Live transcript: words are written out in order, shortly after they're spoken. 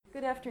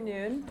Good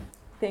afternoon.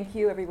 Thank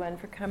you, everyone,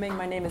 for coming.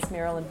 My name is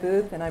Marilyn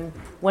Booth, and I'm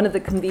one of the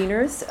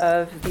conveners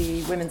of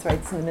the Women's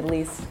Rights in the Middle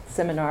East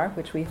seminar,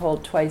 which we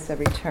hold twice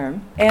every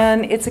term.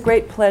 And it's a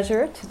great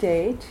pleasure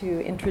today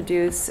to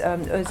introduce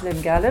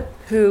Özlem Galip,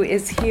 who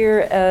is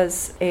here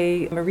as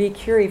a Marie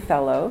Curie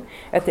Fellow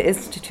at the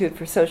Institute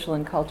for Social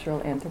and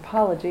Cultural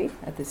Anthropology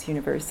at this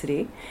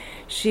university.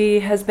 She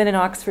has been in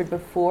Oxford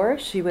before.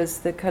 She was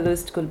the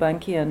Calouste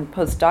Gulbenkian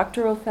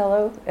postdoctoral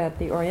fellow at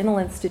the Oriental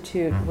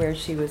Institute, where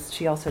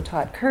she also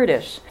taught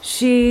Kurdish.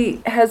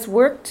 She has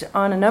worked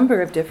on a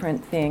number of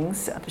different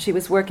things. She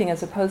was working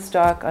as a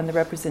postdoc on the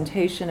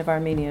representation of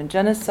Armenian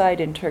genocide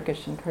in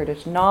Turkish and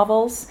Kurdish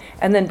novels.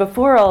 And then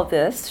before all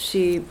this,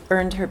 she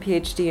earned her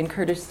PhD in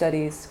Kurdish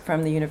studies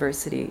from the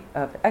University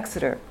of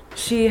Exeter.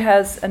 She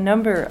has a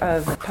number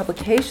of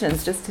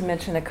publications, just to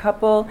mention a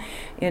couple.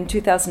 In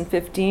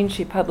 2015,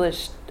 she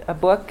published a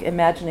book,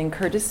 Imagining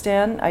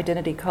Kurdistan,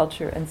 Identity,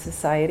 Culture, and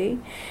Society.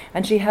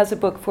 And she has a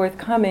book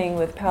forthcoming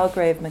with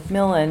Palgrave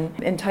Macmillan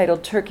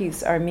entitled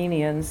Turkey's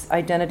Armenians,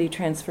 Identity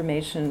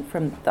Transformation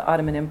from the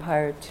Ottoman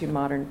Empire to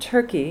Modern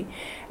Turkey.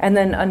 And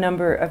then a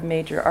number of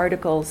major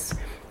articles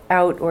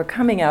out or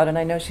coming out, and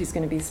I know she's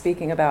going to be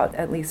speaking about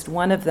at least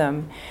one of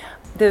them.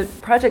 The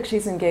project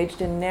she's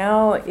engaged in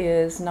now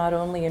is not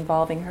only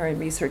involving her in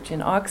research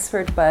in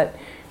Oxford, but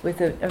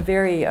with a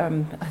very, I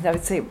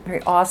would say,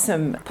 very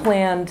awesome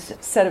planned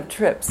set of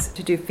trips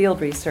to do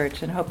field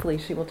research, and hopefully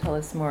she will tell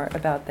us more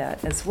about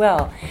that as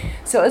well.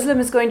 So Özlem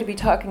is going to be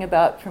talking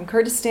about From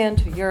Kurdistan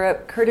to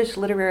Europe, Kurdish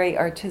Literary,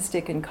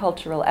 Artistic, and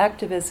Cultural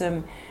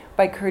Activism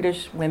by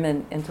Kurdish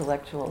Women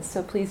Intellectuals.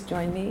 So please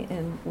join me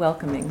in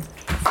welcoming.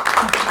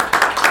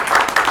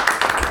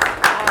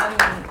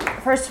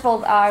 First of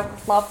all, I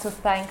would love to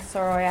thank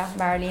Soraya,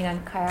 Marilyn,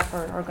 and Kaya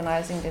for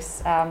organizing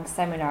this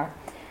seminar.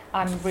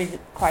 I'm really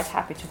quite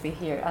happy to be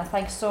here. And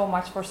thanks so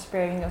much for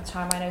sparing your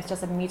time. I know it's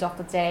just a mid of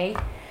the day.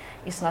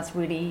 It's not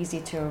really easy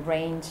to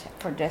arrange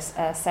for this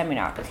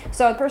seminar.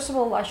 So first of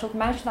all, I should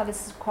mention that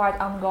this is quite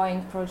an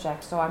ongoing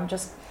project. So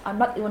I'm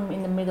not even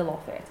in the middle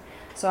of it.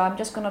 So I'm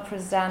just going to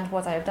present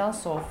what I've done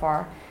so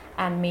far,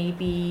 and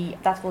maybe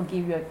that will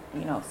give you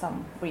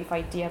some brief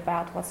idea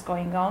about what's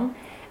going on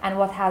and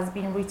what has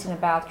been written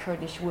about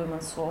Kurdish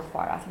women so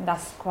far. I think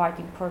that's quite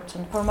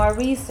important for my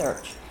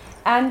research.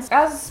 And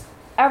as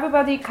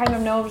everybody kind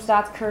of knows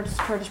that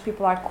Kurdish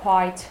people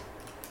are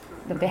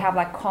they have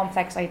like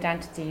complex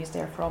identities.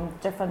 They're from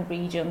different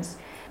regions.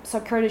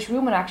 So Kurdish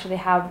women actually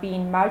have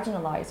been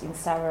marginalized in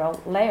several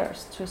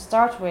layers. To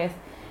start with,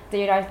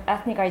 their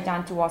ethnic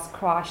identity was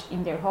crushed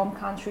in their home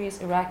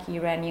countries, Iraqi,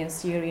 Iranian,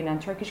 Syrian, and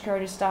Turkish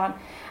Kurdistan,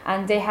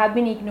 and they have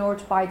been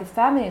ignored by the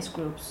feminist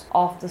groups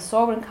of the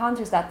sovereign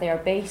countries that they are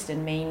based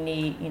in,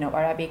 mainly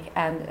Arabic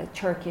and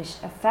Turkish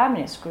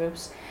feminist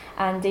groups,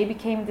 and they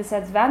became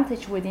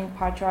disadvantaged within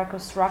patriarchal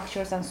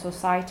structures and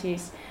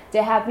societies.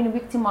 They have been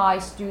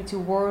victimized due to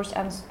wars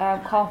and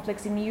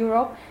conflicts in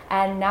Europe,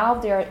 and now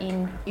they're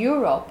in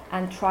Europe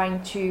and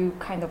trying to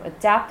kind of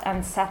adapt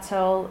and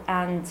settle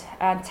and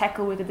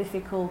tackle with the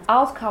difficult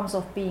outcomes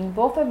of being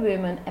both a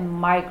woman and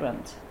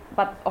migrant.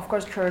 But of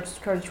course,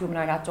 Kurdish women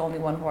are not the only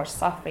ones who are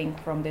suffering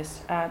from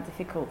these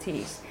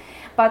difficulties.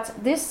 But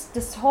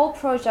this whole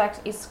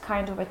project is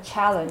kind of a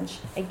challenge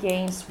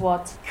against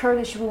what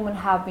Kurdish women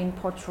have been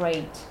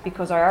portrayed,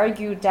 because I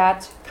argue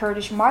that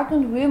Kurdish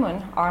migrant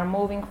women are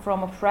moving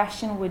from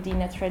oppression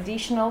within a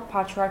traditional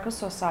patriarchal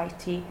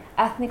society,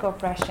 ethnic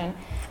oppression,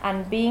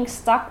 and being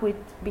stuck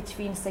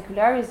between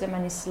secularism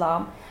and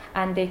Islam,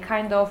 and they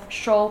kind of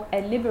show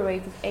a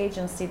liberated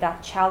agency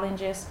that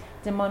challenges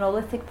the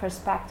monolithic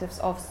perspectives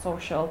of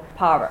social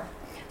power.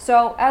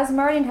 So, as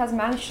Marilyn has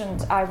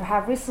mentioned, I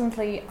have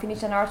recently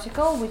finished an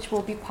article which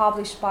will be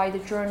published by the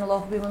Journal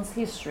of Women's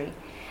History,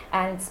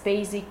 and it's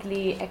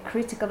basically a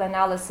critical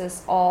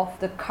analysis of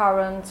the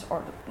current,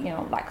 or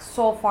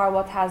so far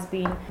what has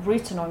been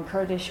written on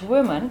Kurdish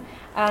women.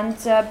 And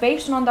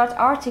based on that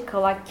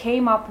article, I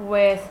came up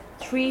with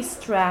 3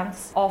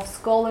 strands of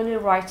scholarly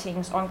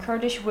writings on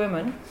Kurdish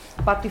women.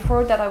 But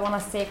before that, I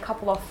want to say a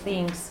couple of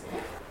things.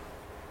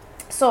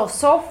 So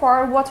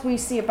far what we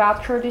see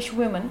about Kurdish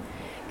women,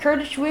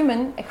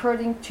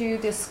 according to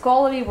the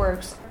scholarly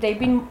works, they've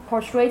been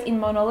portrayed in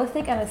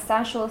monolithic and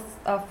essentialist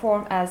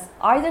form as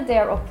either they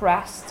are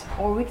oppressed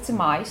or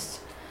victimized,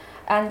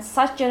 and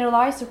such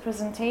generalized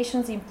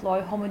representations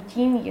employ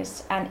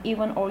homogeneous and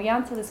even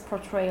orientalist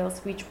portrayals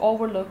which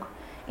overlook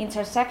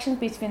intersections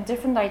between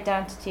different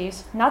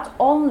identities, not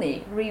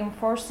only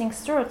reinforcing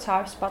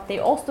stereotypes, but they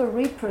also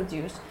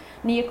reproduce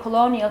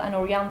neo-colonial and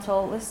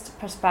orientalist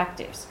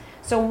perspectives.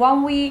 So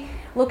when we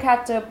look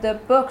at the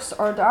books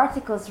or the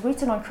articles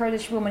written on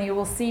Kurdish women, you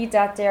will see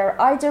that they're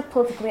either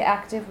politically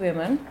active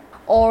women,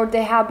 or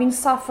they have been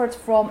suffered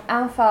from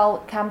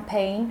Anfal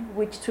campaign,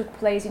 which took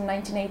place in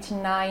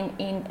 1989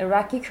 in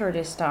Iraqi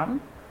Kurdistan.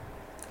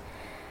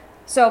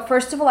 So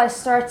first of all, I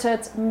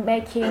started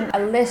making a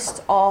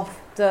list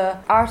of the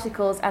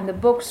articles and the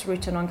books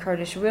written on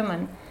Kurdish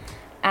women,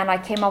 and I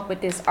came up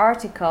with this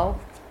article.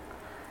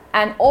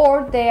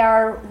 Or they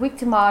are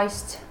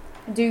victimized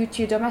due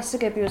to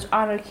domestic abuse,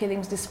 honor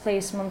killings,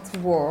 displacement,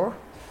 war.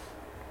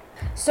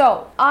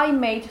 So I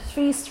made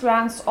 3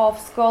 strands of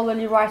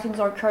scholarly writings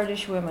on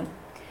Kurdish women.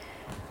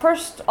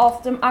 First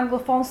of them,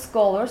 Anglophone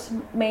scholars,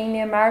 mainly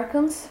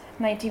Americans,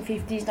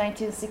 1950s,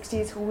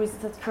 1960s, who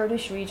visited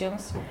Kurdish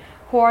regions,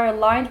 who are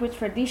aligned with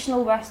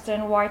traditional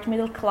Western white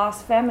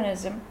middle-class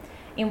feminism,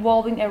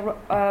 involving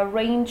a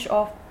range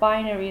of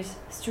binaries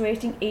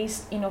situating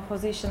East in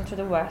opposition to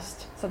the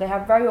West. So they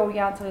have very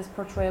Orientalist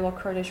portrayal of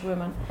Kurdish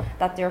women,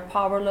 that they're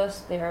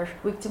powerless, they're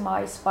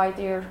victimized by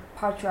their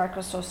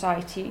patriarchal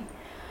society.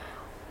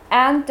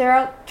 And there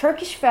are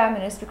Turkish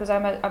feminists, because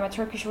I'm a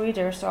Turkish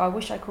reader, so I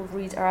wish I could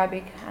read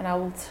Arabic, and I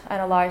would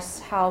analyze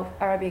how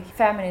Arabic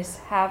feminists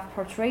have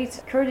portrayed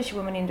Kurdish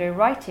women in their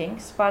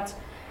writings. But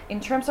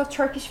in terms of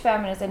Turkish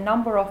feminists, a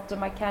number of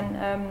them, I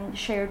can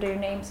share their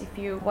names if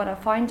you want to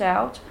find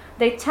out.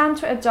 They tend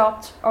to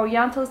adopt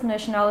Orientalist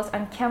nationalist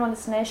and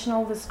Kemalist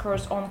national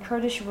discourse on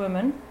Kurdish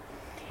women,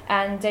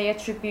 and they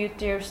attribute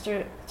their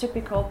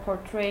stereotypical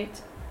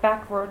portrait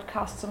backward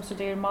customs to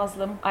their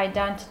Muslim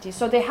identity.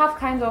 So they have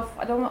kind of,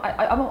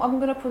 I'm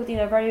going to put it in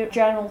a very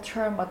general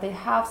term, but they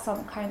have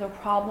some kind of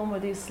problem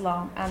with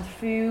Islam, and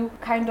through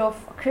kind of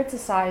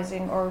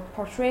criticizing or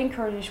portraying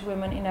Kurdish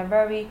women in a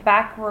very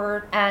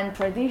backward and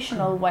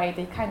traditional way,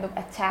 they kind of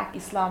attack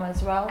Islam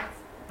as well,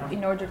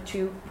 in order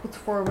to put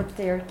forward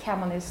their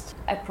Kemalist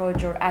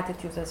approach or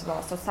attitudes as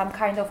well. So some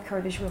kind of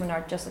Kurdish women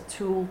are just a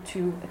tool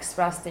to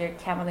express their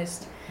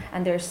Kemalist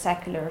and their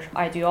secular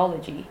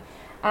ideology.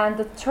 And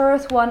the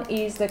third one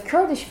is the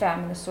Kurdish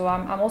feminist. So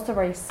I'm also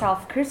very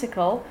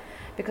self-critical,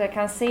 because I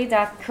can say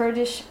that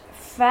Kurdish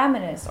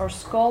feminists or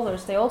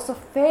scholars, they also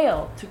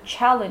fail to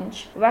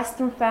challenge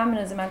Western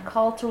feminism and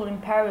cultural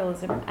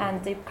imperialism,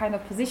 and they kind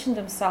of position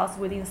themselves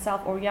within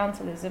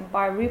self-Orientalism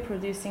by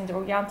reproducing the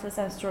Orientalist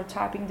and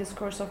stereotyping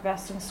discourse of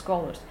Western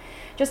scholars.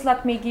 Just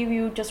let me give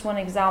you just one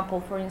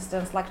example, for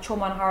instance, like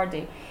Choman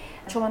Hardy.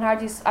 Choman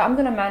Hardy's, I'm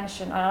going to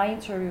mention, and I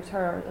interviewed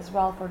her as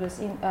well for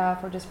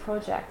this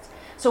project.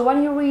 So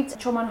when you read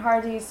Choman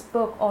Hardy's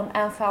book on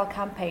Anfal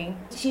campaign,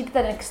 she did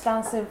an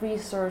extensive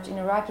research in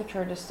Iraqi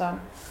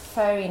Kurdistan,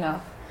 fair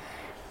enough.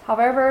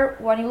 However,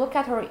 when you look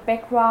at her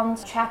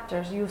background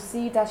chapters, you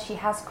see that she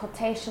has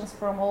quotations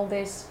from all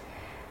these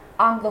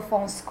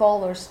Anglophone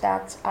scholars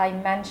that I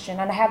mentioned,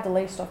 and I have the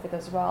list of it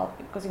as well,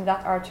 because in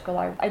that article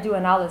I do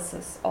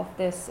analysis of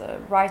these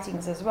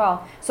writings as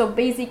well. So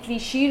basically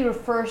she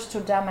refers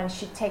to them and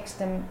she takes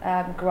them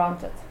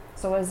granted.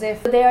 So as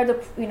if they are the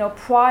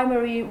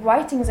primary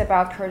writings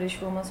about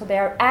Kurdish women, so they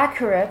are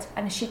accurate,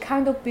 and she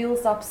kind of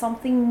builds up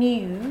something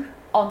new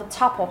on the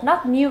top of,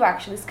 not new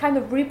actually, it's kind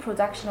of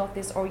reproduction of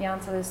this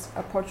Orientalist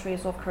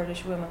portraits of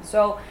Kurdish women.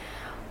 So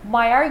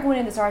my argument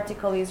in this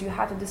article is you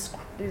have to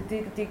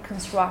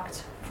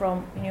deconstruct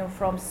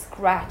from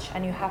scratch,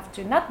 and you have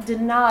to not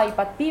deny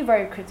but be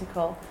very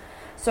critical.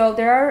 So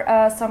there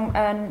are some,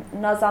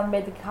 Nazan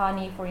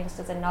Medikani, for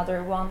instance,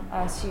 another one.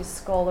 She's a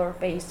scholar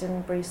based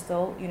in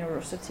Bristol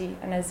University,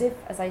 and as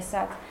I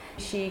said,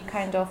 she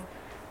kind of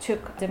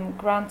took them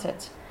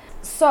granted.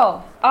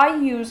 So I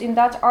use in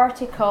that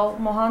article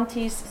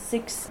Mohanty's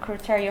 6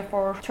 criteria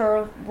for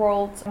third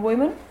world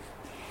women.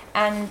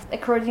 And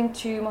according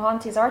to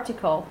Mohanty's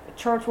article,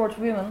 third world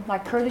women,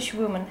 like Kurdish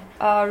women,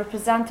 are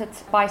represented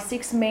by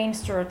 6 main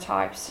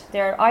stereotypes.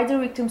 They are either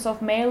victims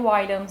of male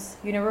violence,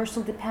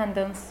 universal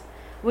dependence,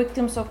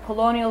 victims of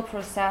colonial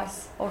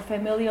process or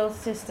familial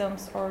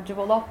systems or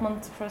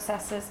development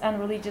processes, and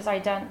religious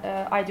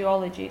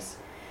ideologies.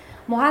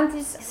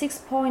 Mohanty's 6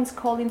 points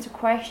call into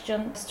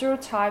question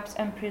stereotypes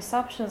and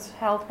perceptions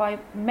held by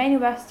many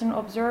Western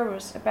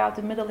observers about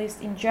the Middle East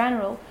in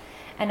general,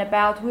 and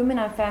about women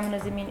and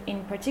feminism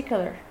in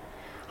particular.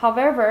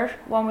 However,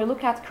 when we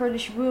look at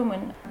Kurdish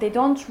women, they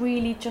don't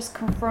really just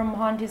confirm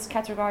Mohanty's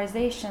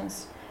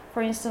categorizations.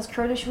 For instance,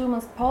 Kurdish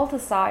women's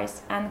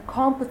politicized and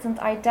competent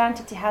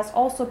identity has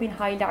also been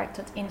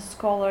highlighted in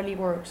scholarly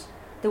works.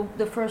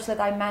 The first that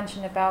I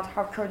mentioned about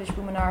how Kurdish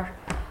women are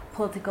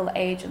political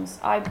agents.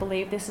 I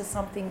believe this is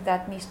something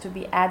that needs to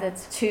be added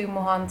to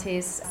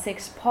Mohanty's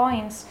 6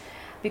 points,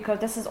 because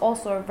this is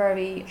also a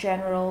very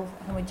general,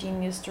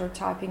 homogeneous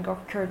stereotyping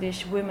of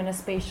Kurdish women,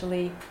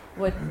 especially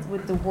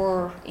with the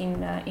war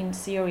in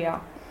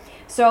Syria.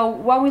 So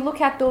when we look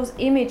at those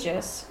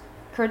images,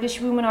 Kurdish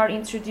women are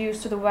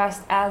introduced to the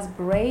West as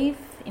brave,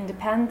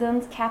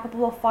 independent,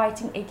 capable of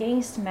fighting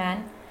against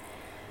men.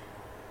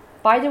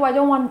 By the way, I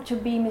don't want to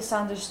be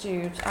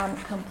misunderstood. I'm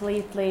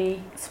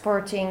completely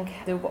supporting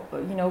the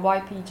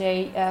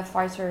YPJ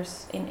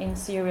fighters in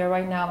Syria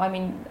right now. I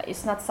mean,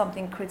 it's not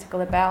something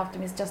critical about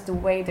them. It's just the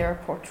way they're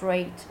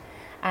portrayed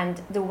and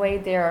the way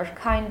they're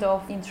kind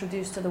of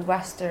introduced to the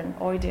Western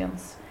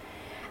audience.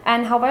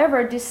 And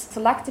however, this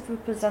selective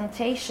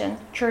representation,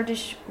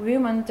 Kurdish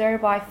women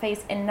thereby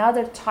face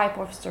another type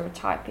of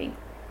stereotyping.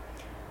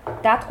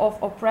 That of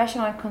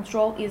oppression and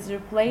control is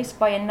replaced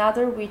by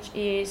another, which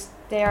is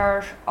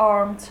their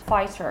armed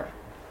fighter.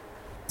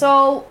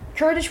 So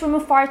Kurdish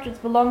women fighters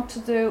belong to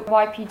the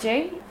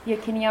YPJ,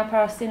 Yekiniyan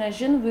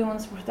Parastinajin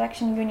Women's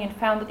Protection Union,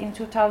 founded in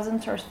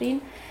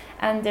 2013,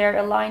 and they're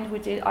aligned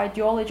with the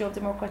ideology of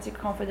democratic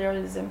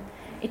confederalism.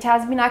 It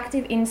has been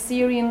active in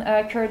Syrian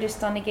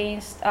Kurdistan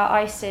against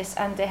ISIS,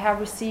 and they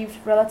have received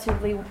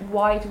relatively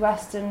wide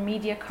Western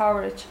media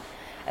coverage,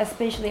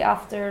 especially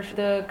after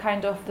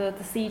the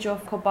siege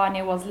of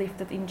Kobane was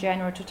lifted in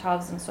January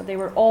 2000. So they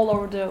were all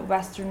over the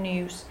Western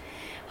news.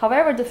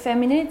 However, the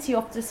femininity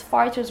of these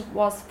fighters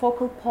was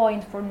focal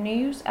point for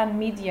news and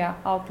media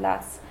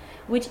outlets,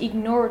 which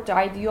ignored the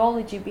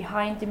ideology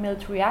behind the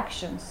military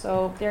actions.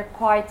 So they're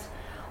quite,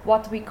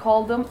 what we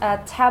call them,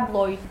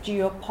 tabloid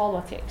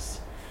geopolitics.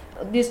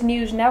 This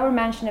news never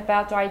mentioned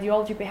about the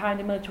ideology behind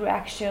the military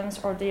actions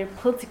or the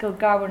political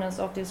governance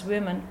of these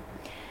women.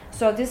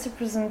 So these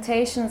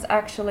representations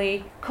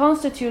actually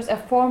constitutes a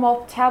form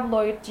of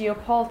tabloid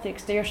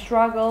geopolitics. Their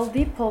struggle,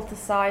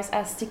 depoliticized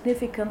as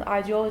significant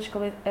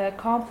ideological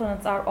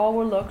components, are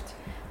overlooked,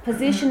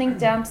 positioning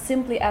them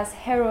simply as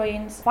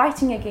heroines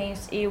fighting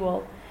against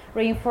evil,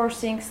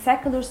 reinforcing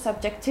secular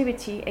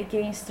subjectivity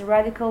against the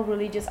radical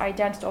religious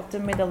identity of the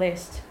Middle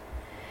East.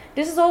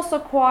 This is also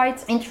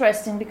quite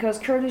interesting because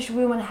Kurdish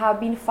women have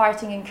been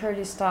fighting in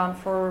Kurdistan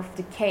for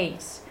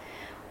decades.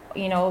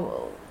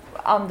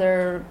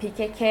 Under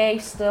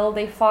PKK, still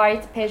they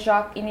fight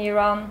PJAK in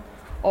Iran,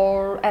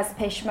 or as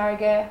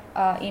Peshmerga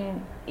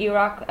in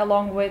Iraq,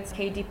 along with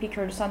KDP,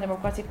 Kurdistan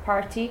Democratic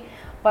Party.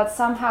 But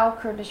somehow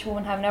Kurdish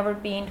women have never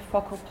been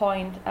focal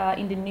point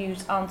in the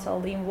news until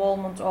the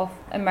involvement of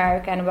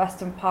America and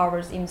Western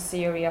powers in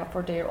Syria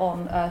for their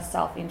own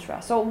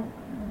self-interest. So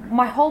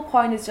my whole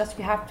point is just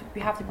we have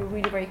to be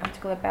really very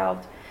critical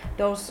about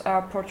those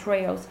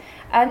portrayals.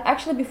 And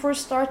actually, before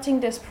starting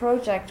this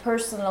project,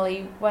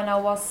 personally, when I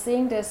was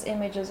seeing these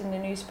images in the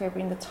newspaper,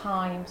 in the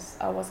Times,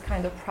 I was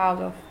kind of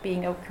proud of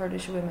being a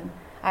Kurdish woman.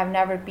 I've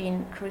never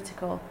been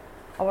critical.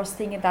 I was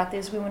thinking that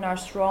these women are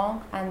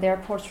strong and they're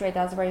portrayed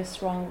as very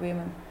strong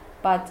women.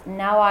 But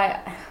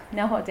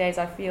nowadays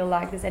I feel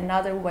like there's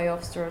another way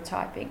of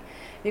stereotyping,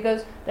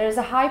 because there is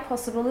a high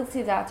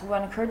possibility that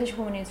when a Kurdish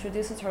woman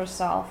introduces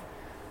herself,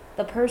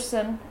 the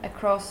person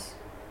across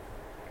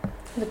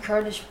the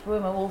Kurdish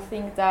woman will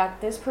think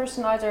that this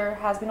person either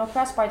has been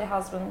oppressed by the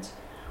husband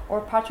or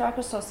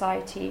patriarchal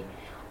society,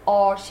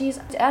 or she's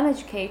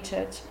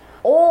uneducated,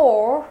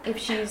 or if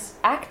she's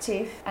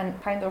active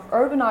and kind of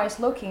urbanized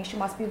looking, she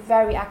must be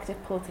very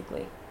active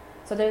politically.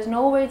 So there's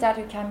no way that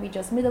you can be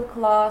just middle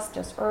class,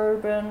 just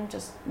urban,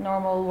 just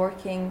normal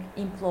working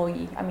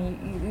employee. I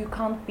mean, you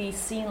can't be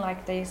seen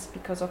like this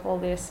because of all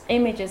these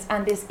images,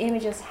 and these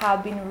images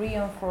have been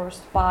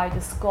reinforced by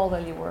the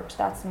scholarly works.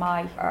 That's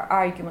my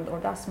argument, or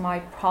that's my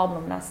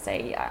problem, let's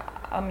say.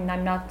 I mean,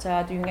 I'm not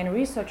doing any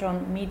research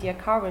on media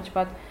coverage,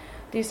 but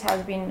this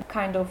has been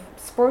kind of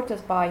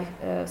supported by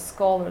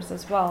scholars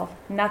as well,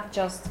 not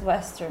just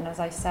Western, as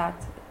I said.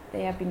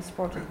 They have been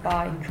supported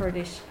by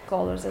Kurdish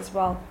scholars as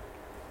well.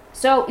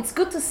 So it's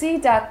good to see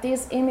that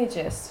these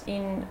images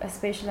in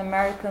especially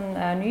American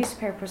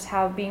newspapers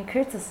have been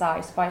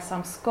criticized by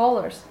some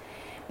scholars.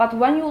 But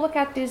when you look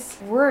at these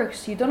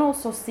works, you don't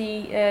also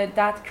see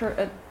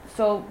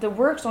so the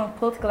works on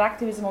political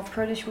activism of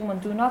Kurdish women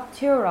do not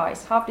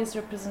theorize how this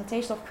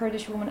representation of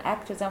Kurdish women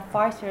actors and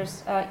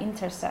fighters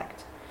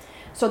intersect.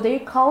 So their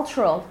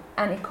cultural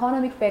and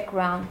economic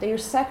background, their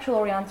sexual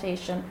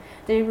orientation,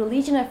 their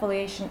religion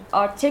affiliation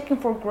are taken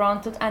for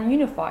granted and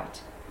unified.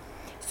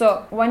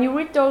 So when you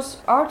read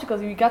those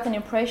articles, you get an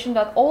impression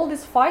that all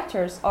these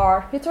fighters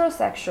are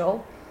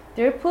heterosexual,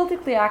 they're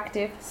politically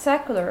active,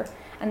 secular,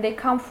 and they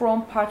come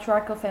from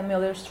patriarchal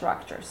familial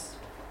structures.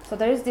 So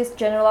there is this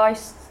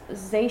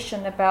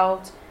generalization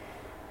about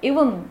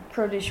even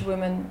Kurdish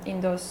women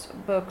in those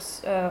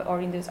books or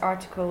in these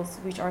articles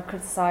which are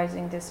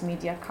criticizing this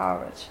media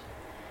coverage.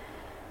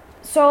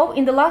 So,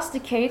 in the last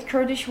decade,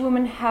 Kurdish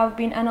women have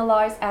been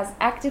analyzed as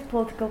active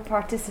political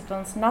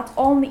participants, not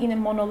only in a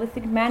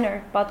monolithic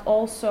manner, but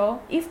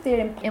also if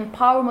their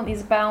empowerment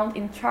is bound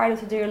entirely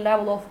to their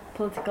level of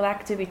political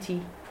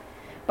activity.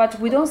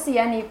 But we don't see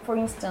any, for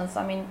instance,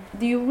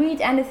 do you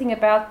read anything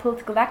about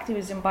political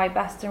activism by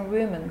Western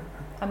women?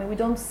 We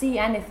don't see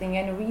anything,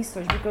 any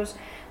research, because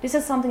this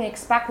is something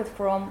expected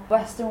from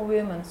Western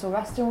women. So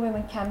Western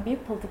women can be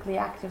politically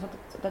active,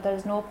 so that there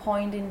is no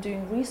point in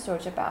doing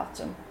research about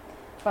them.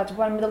 But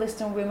when Middle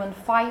Eastern women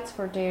fight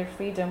for their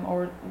freedom,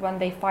 or when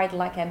they fight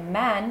like a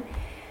man,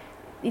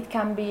 it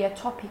can be a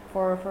topic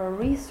for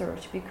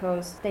research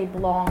because they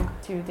belong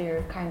to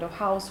their kind of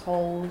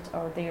household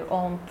or their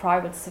own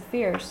private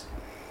spheres.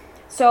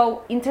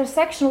 So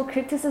intersectional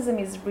criticism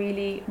is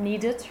really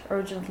needed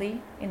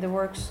urgently in the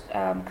works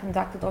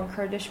conducted on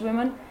Kurdish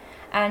women,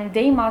 and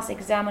they must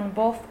examine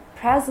both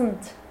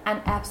present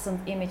and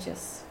absent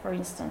images. For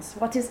instance,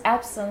 what is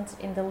absent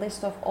in the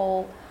list of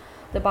all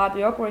the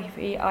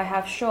bibliography I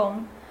have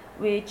shown,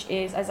 which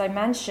is, as I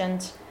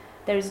mentioned,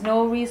 there is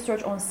no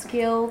research on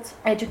skilled,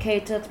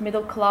 educated,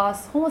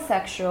 middle-class,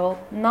 homosexual,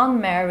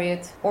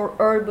 non-married, or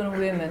urban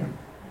women.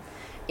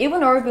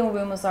 Even urban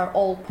women are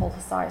all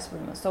politicized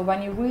women. So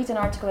when you read an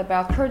article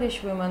about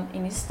Kurdish women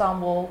in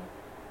Istanbul,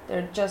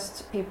 they're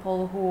just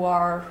people who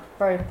are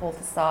very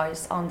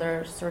politicized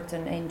under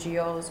certain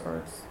NGOs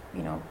or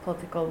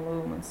political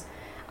movements.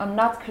 I'm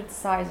not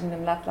criticizing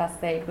them, let's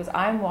say, because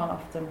I'm one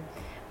of them.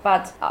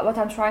 But what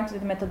I'm trying to do,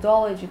 the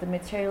methodology, the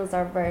materials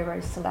are very,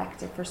 very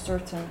selective for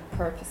certain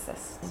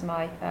purposes, is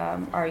my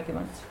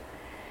argument.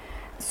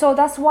 So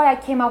that's why I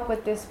came up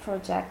with this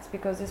project,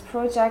 because this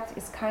project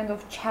is kind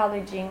of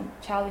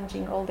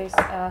challenging all these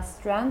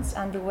strands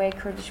and the way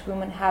Kurdish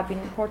women have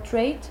been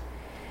portrayed.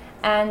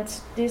 And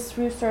this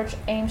research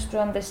aims to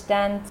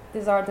understand,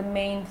 these are the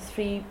main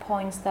 3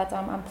 points that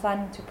I'm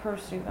planning to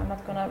pursue. I'm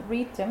not going to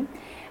read them.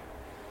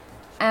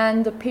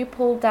 And the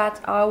people that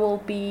I will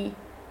be...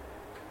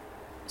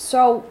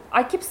 So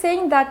I keep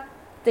saying that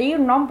their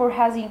number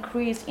has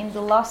increased in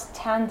the last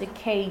 10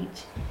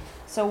 decades.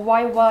 So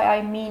why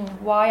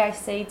I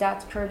say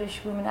that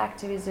Kurdish women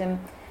activism,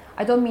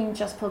 I don't mean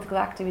just political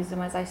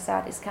activism, as I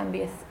said, it can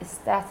be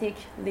aesthetic,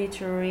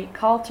 literary,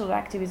 cultural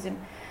activism,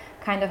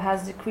 kind of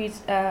has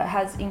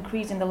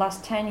increased in the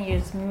last 10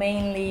 years.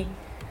 Mainly,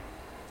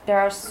 there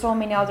are so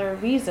many other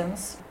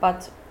reasons,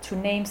 but to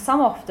name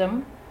some of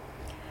them,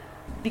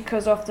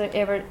 because of the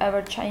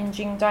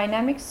ever-changing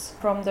dynamics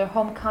from the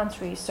home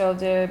country. So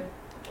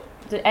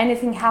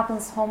anything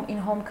happens in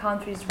home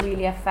countries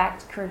really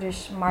affect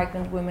Kurdish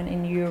migrant women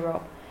in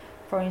Europe.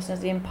 For instance,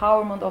 the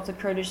empowerment of the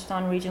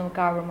Kurdistan regional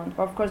government.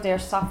 But of course, they are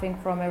suffering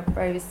from a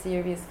very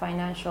serious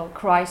financial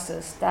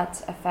crisis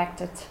that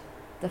affected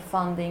the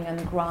funding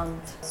and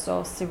grant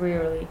so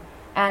severely.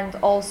 And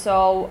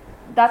also,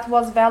 that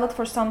was valid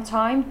for some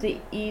time, the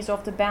ease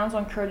of the bans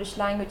on Kurdish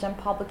language and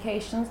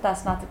publications.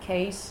 That's not the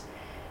case.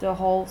 The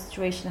whole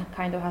situation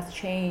kind of has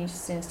changed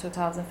since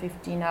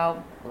 2015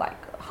 now.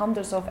 Like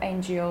hundreds of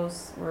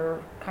NGOs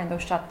were kind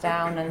of shut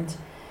down, and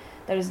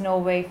there is no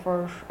way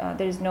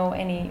there is no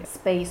any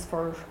space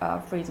for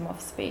freedom of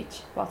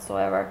speech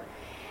whatsoever.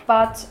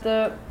 But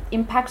the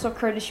impacts of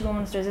Kurdish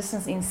women's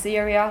resistance in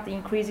Syria, the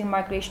increasing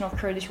migration of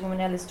Kurdish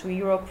women allies to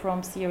Europe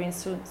from Syria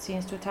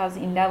since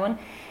 2011,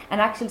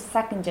 and actually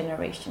second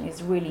generation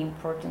is really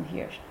important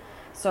here.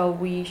 So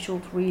we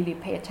should really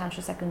pay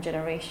attention to second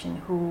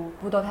generation who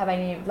don't have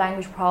any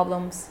language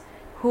problems,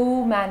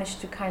 who manage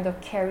to kind of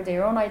carry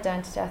their own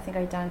identity, ethnic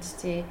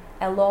identity,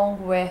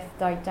 along with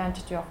the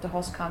identity of the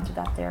host country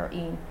that they're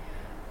in.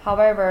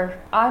 However,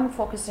 I'm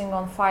focusing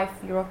on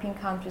 5 European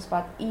countries,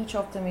 but each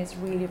of them is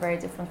really very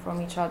different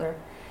from each other.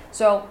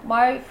 So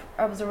my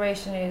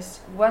observation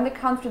is, when the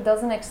country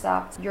doesn't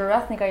accept your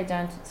ethnic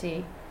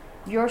identity,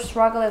 your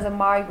struggle as a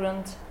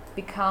migrant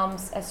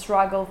becomes a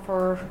struggle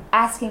for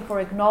asking for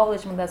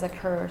acknowledgement as a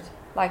Kurd.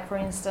 Like, for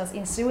instance,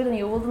 in Sweden,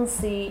 you wouldn't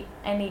see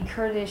any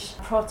Kurdish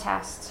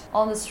protest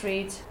on the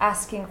street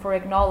asking for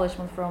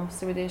acknowledgement from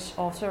Swedish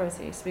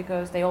authorities,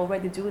 because they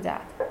already do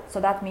that. So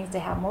that means they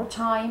have more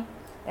time,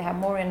 they have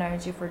more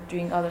energy for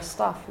doing other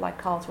stuff like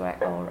cultural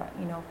or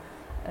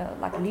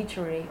like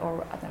literary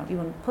or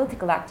even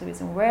political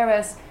activism.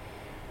 Whereas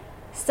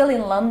still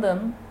in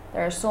London,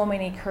 there are so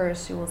many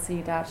Kurds, you will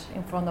see that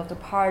in front of the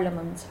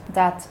parliament,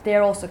 that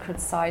they're also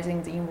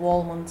criticizing the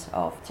involvement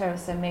of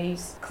Theresa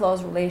May's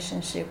close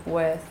relationship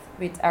with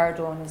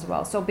Erdogan as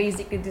well. So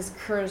basically, these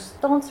Kurds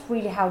don't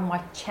really have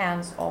much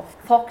chance of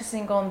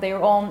focusing on their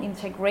own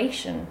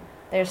integration.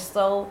 They're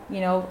still,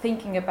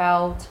 thinking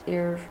about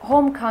their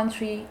home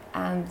country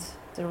and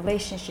the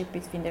relationship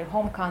between their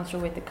home country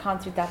with the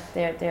country that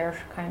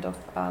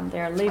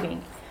they're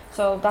living.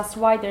 So that's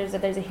why there's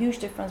a huge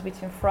difference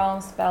between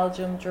France,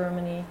 Belgium,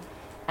 Germany,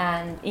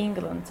 and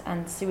England,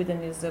 and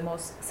Sweden is the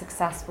most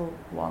successful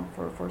one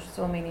for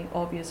so many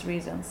obvious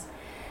reasons.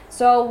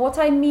 So what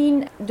I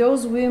mean,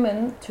 those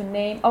women to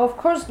name, of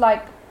course,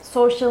 like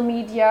social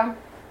media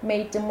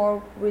made them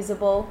more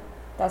visible.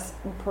 That's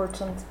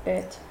important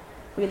bit.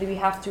 Really, we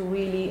have to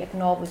really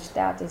acknowledge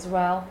that as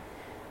well.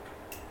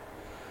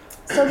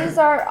 So these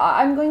are,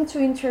 I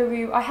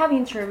have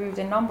interviewed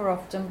a number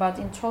of them, but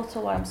in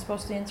total I'm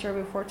supposed to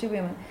interview 40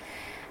 women.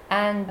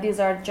 And these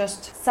are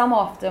just some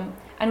of them.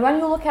 And when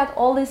you look at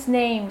all these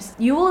names,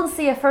 you won't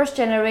see a first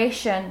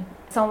generation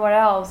somewhere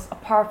else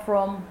apart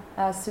from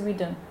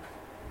Sweden.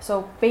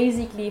 So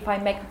basically, if I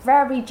make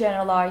very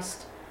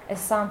generalized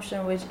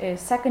assumption, which is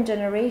second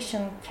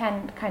generation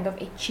can kind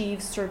of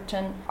achieve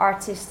certain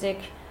artistic,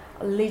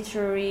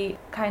 literary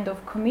kind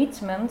of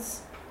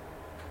commitments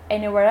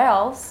anywhere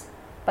else.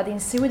 But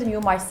in Sweden,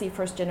 you might see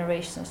first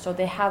generation, so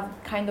they have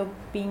kind of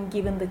been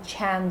given the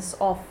chance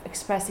of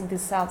expressing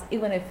themselves,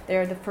 even if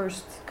they're the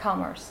first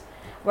comers.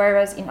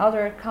 Whereas in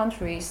other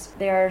countries,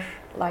 they're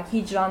like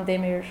Hicran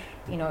Demir,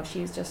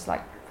 she's just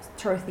like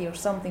 30 or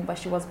something, but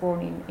she was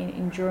born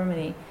in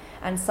Germany.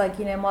 And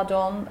Sakine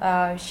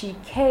Madon, she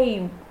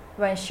came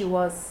when she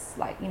was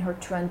like in her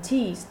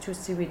 20s to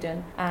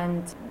Sweden.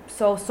 And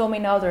so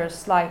many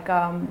others like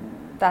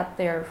that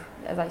they're,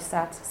 as I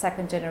said,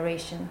 second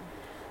generation,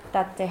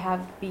 that they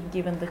have been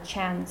given the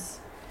chance.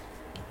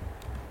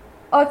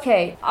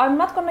 Okay, I'm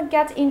not going to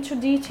get into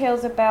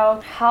details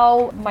about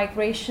how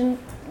migration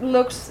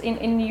looks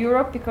in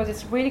Europe because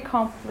it's really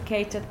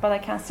complicated, but I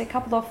can say a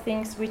couple of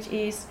things, which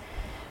is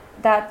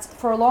that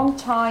for a long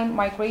time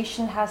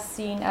migration has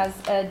seen as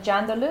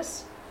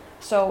genderless.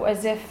 So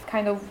as if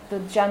kind of the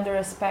gender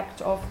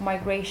aspect of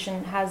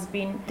migration has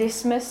been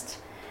dismissed.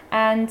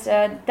 And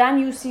then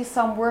you see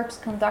some works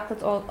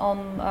conducted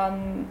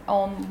on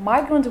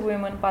migrant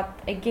women, but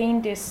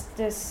again, these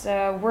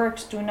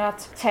works do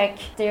not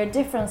take their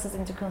differences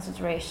into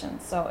consideration.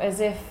 So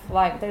as if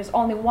like there's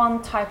only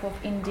one type of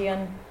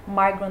Indian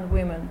migrant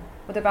women.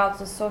 What about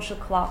the social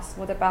class?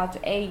 What about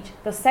the age?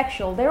 The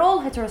sexual? They're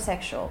all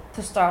heterosexual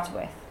to start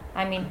with.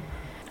 I mean,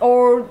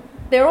 or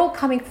they're all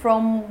coming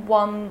from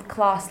one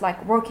class,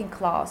 like working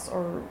class,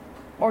 or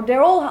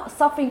they're all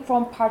suffering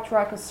from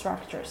patriarchal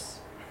structures.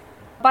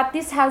 But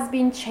this has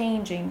been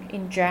changing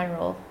in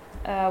general.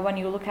 When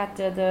you look at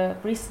the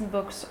recent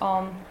books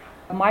on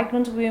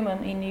migrant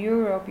women in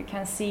Europe, you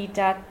can see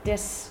that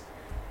this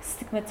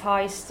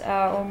stigmatized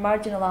or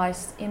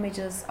marginalized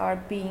images are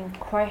being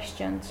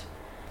questioned.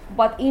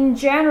 But in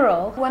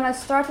general, when I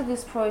started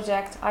this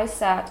project, I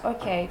said,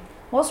 okay,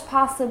 most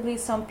possibly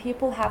some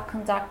people have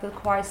conducted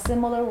quite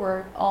similar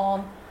work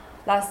on,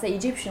 let's say,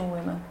 Egyptian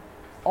women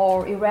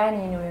or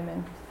Iranian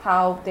women,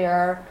 how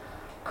they're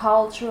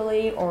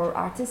culturally or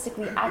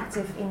artistically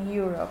active in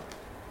Europe.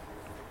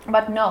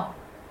 But no,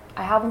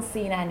 I haven't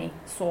seen any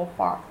so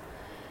far.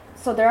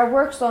 So there are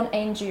works on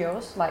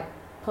NGOs, like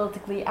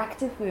politically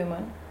active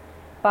women,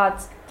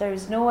 but there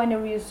is no any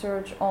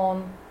research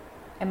on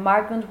a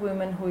migrant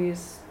woman who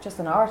is just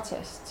an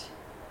artist.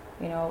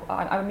 You know,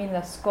 I mean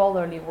a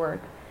scholarly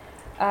work.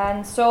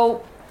 And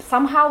so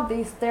somehow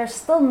they're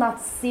still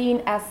not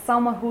seen as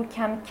someone who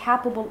can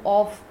capable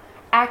of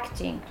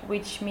acting,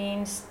 which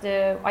means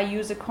I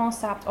use the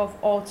concept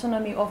of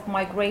autonomy of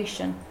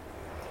migration.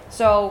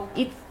 So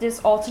this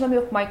autonomy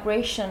of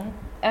migration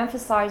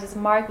emphasizes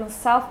migrants'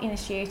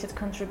 self-initiated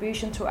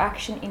contribution to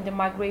action in the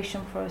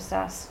migration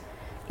process.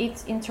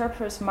 It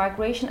interprets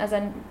migration as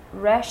a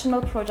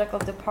rational project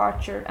of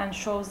departure and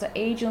shows the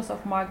agents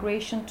of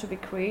migration to be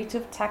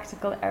creative,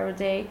 tactical,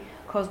 everyday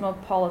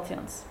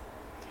cosmopolitans.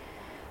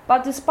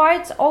 But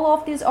despite all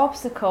of these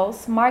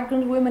obstacles,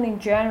 migrant women in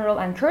general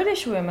and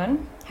Kurdish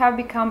women have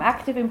become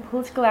active in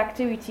political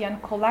activity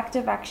and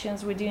collective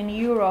actions within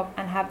Europe,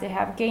 and they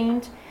have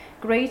gained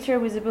greater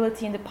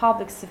visibility in the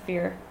public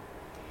sphere.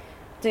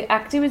 The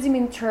activism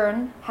in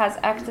turn has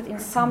acted in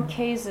some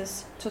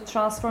cases to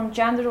transform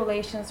gender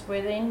relations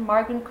within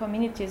migrant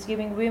communities,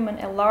 giving women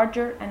a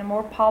larger and a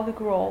more public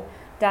role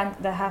than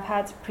they have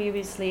had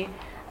previously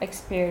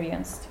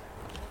experienced.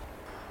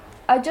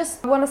 I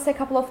just want to say a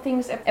couple of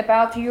things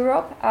about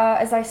Europe.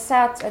 As I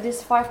said,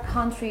 these 5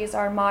 countries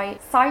are my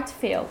site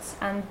fields,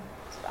 and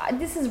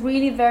this is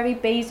really very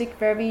basic,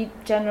 very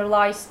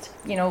generalized,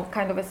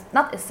 kind of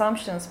not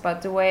assumptions,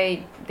 but the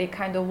way they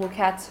kind of look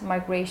at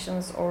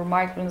migrations or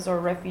migrants or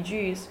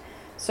refugees.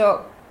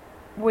 So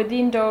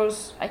within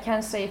those, I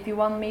can say, if you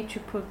want me to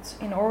put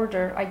in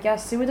order, I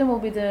guess Sweden will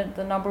be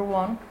the number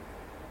one.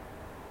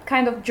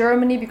 Kind of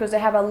Germany, because they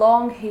have a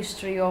long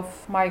history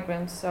of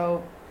migrants,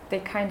 so they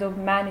kind of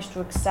managed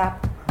to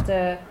accept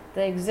the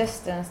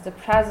existence, the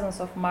presence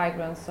of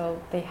migrants,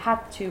 so they had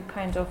to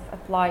kind of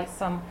apply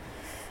some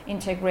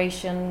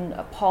integration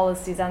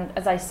policies. And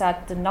as I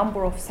said, the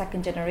number of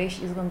second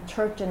generation, even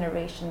third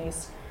generation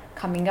is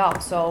coming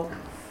up, so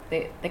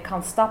they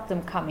can't stop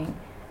them coming.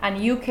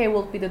 And UK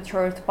will be the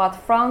third, but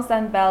France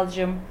and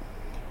Belgium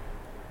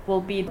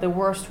will be the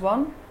worst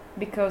one,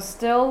 because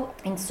still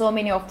in so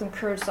many of them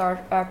Kurds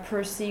are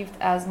perceived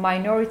as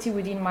minority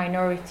within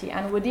minority,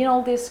 and within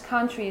all these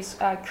countries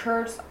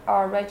Kurds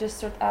are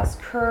registered as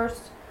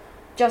Kurds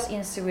just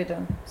in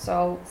Sweden.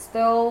 So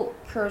still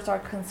Kurds are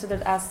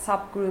considered as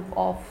subgroup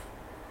of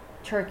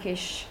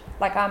Turkish.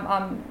 Like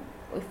I'm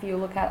if you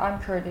look at, I'm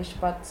Kurdish,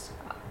 but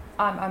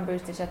I'm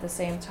British at the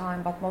same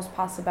time, but most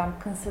possibly I'm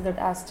considered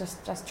as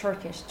just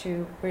Turkish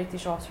to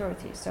British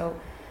authorities. So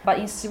but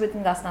in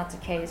Sweden that's not the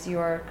case, you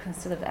are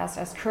considered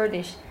as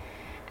Kurdish.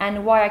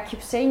 And why I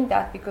keep saying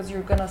that, because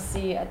you're gonna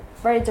see a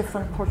very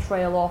different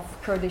portrayal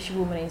of Kurdish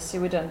women in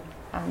Sweden,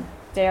 and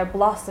they are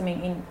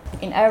blossoming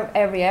in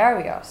every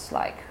areas.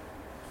 Like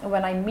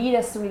when I meet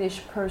a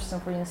Swedish person,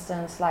 for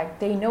instance, like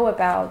they know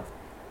about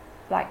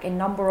like a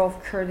number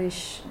of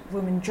Kurdish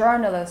women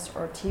journalists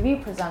or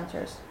TV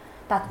presenters.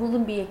 That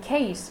wouldn't be a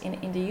case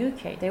in the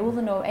UK. They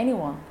wouldn't know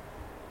anyone,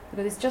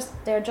 because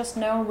they're just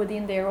known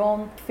within their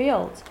own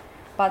field.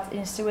 But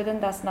in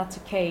Sweden that's not the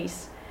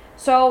case.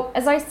 So,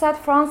 as I said,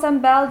 France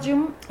and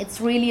Belgium, it's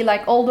really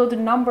like, although the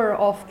number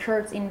of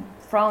Kurds in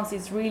France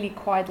is really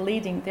quite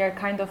leading, they're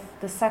kind of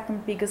the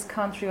second biggest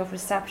country of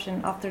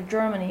reception after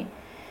Germany.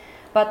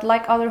 But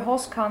like other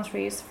host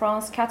countries,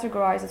 France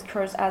categorizes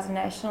Kurds as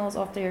nationals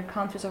of their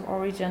countries of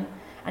origin,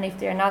 and if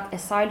they're not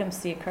asylum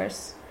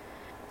seekers.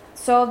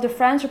 So the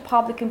French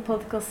Republican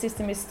political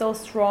system is still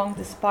strong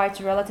despite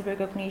relative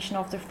recognition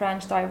of the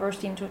French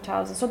diversity in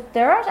 2000. So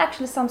there are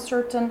actually some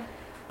certain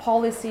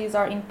policies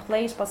are in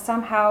place, but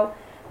somehow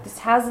this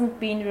hasn't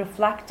been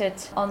reflected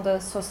on the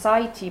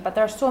society. But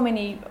there are so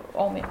many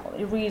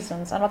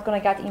reasons. I'm not going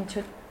to get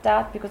into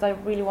that, because I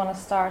really want to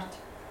start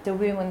the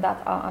women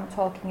that I'm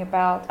talking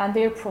about and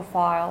their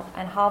profile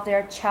and how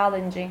they're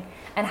challenging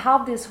and how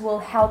this will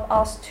help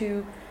us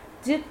to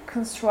did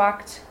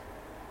construct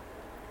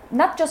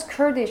not just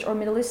Kurdish or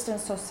Middle Eastern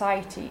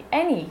society,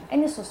 any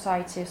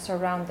society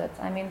surrounded.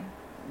 I mean,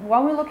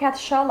 when we look at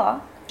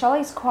Shala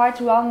is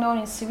quite well known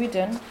in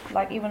Sweden,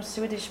 like even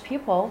Swedish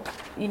people,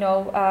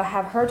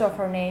 have heard of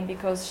her name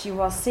because she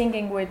was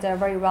singing with a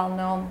very well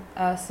known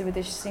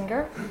Swedish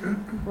singer,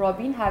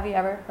 Robin. Have you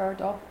ever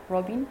heard of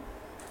Robin?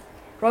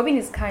 Robin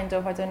is kind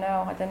of, I don't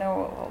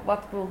know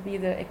what will be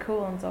the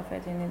equivalent of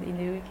it in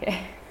the UK.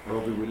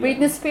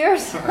 Britney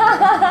Spears.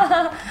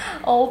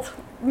 Old.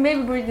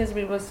 Maybe Britney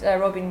Spears was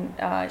Robin.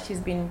 She's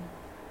been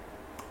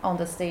on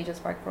the stages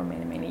for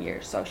many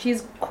years. So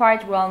she's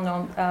quite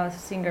well-known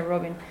singer,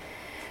 Robin.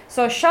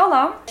 So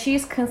Shala,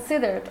 she's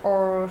considered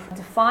or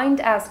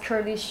defined as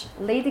Kurdish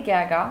Lady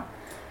Gaga,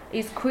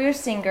 is queer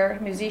singer,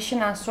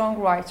 musician and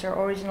songwriter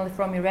originally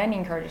from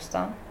Iranian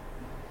Kurdistan.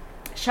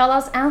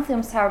 Shala's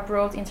anthems have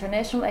brought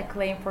international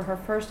acclaim for her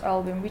first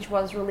album, which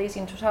was released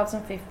in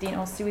 2015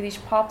 on Swedish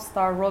pop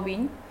star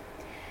Robin.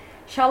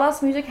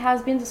 Shala's music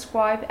has been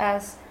described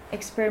as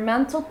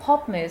experimental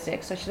pop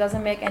music, so she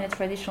doesn't make any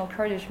traditional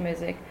Kurdish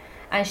music,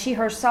 and she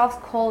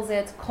herself calls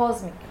it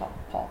cosmic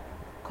pop.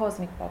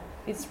 Cosmic pop.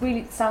 It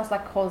sounds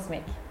like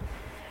cosmic.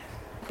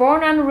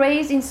 Born and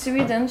raised in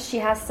Sweden, she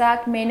has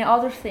said many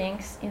other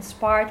things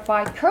inspired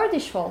by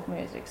Kurdish folk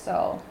music.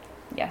 So,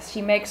 yes,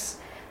 she makes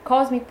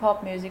cosmic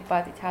pop music,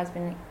 but it has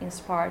been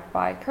inspired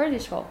by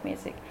Kurdish folk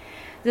music.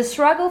 The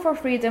struggle for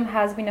freedom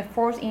has been a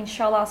force in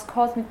Shala's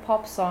cosmic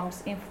pop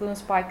songs,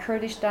 influenced by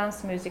Kurdish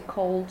dance music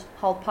called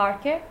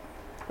halparke.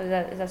 So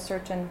that is a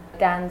certain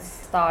dance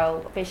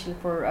style, especially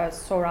for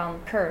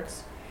Soran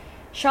Kurds.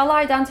 Shala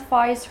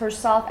identifies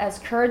herself as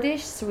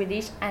Kurdish,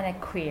 Swedish, and a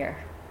queer.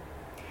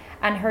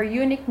 And her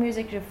unique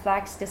music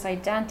reflects this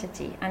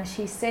identity. And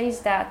she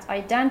says that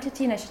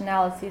identity,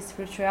 nationality,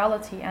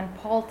 spirituality, and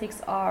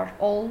politics are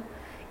all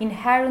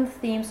inherent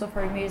themes of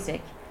her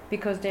music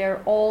because they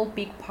are all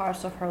big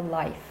parts of her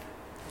life.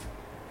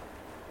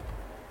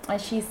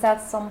 And she said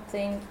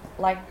something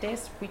like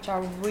this, which I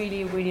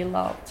really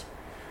loved.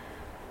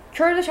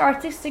 Kurdish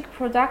artistic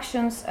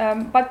productions,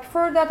 but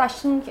before that I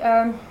think,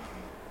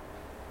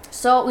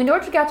 so in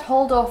order to get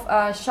hold of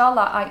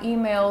Shala, I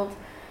emailed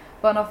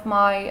one of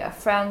my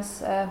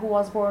friends who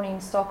was born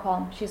in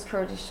Stockholm. She's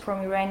Kurdish,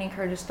 from Iranian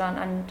Kurdistan,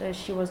 and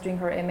she was doing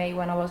her MA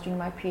when I was doing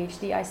my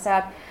PhD. I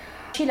said,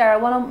 Sheila, I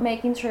want to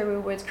make interview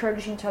with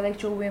Kurdish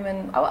intellectual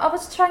women. I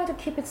was trying to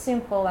keep it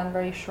simple and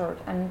very short,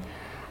 and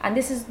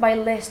this is my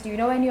list. Do you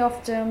know any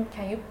of them?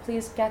 Can you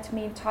please get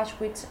me in touch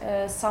with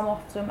some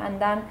of them? And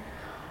then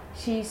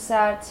she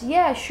said,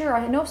 yeah, sure,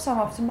 I know some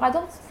of them.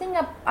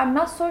 I'm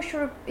not so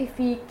sure if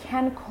we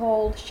can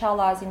call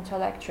Shala as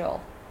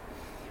intellectual.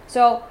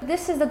 So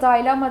this is the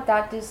dilemma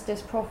that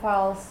these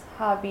profiles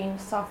have been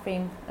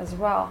suffering as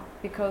well,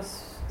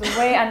 because the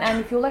way, and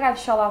if you look at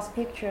Shala's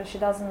picture, she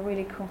doesn't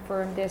really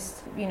confirm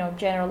this,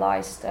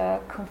 generalized,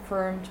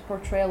 confirmed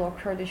portrayal of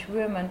Kurdish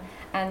women.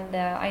 And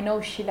I know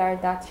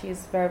Shilar that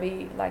she's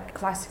very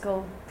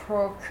classical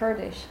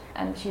pro-Kurdish,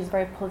 and she's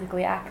very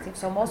politically active.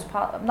 So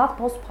not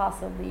most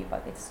possibly,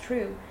 but it's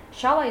true.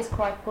 Shala is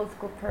quite a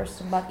political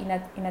person, but in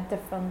a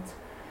different,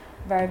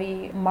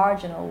 very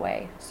marginal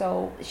way.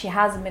 So she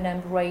hasn't been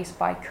embraced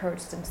by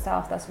Kurds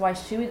themselves. That's why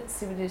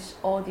Swedish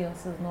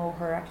audiences know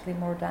her actually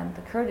more than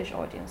the Kurdish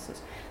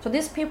audiences. So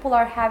these people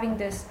are having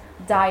this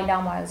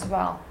dilemma as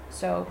well.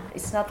 So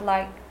it's not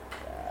like,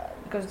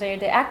 because they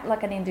act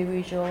like an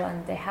individual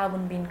and they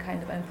haven't been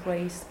kind of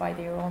embraced by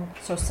their own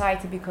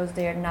society because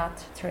they are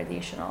not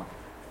traditional.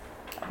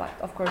 But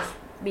of course,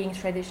 being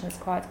traditional is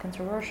quite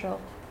controversial.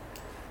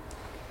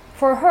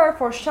 For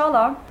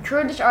Shala,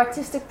 Kurdish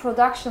artistic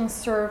productions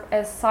serve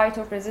as site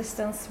of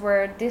resistance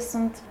where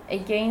dissent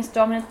against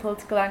dominant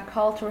political and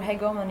cultural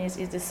hegemonies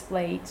is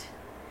displayed.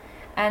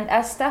 And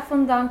as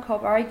Stefan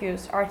Dankov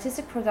argues,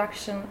 artistic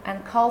production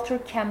and culture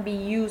can be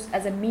used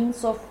as a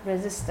means of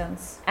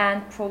resistance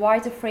and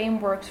provide a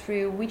framework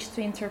through which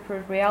to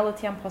interpret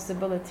reality and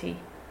possibility.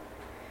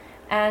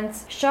 And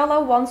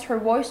Shala wants her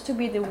voice to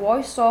be the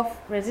voice of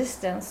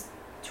resistance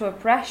to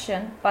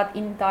oppression, but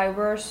in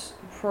diverse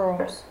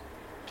forms.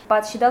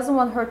 But she doesn't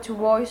want her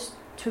voice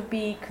to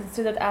be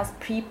considered as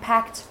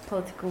pre-packed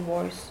political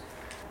voice.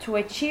 To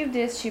achieve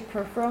this, she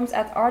performs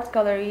at art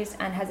galleries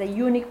and has a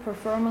unique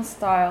performance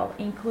style,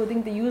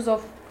 including the use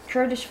of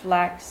Kurdish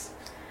flags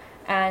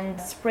and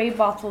spray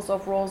bottles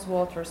of rose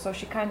water. So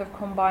she kind of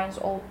combines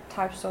all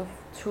types of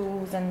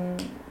tools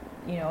and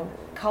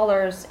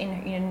colors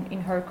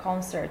in her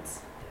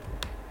concerts.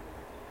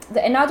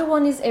 Another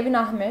one is Evin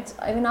Ahmet.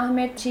 Evin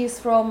Ahmet, she's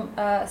from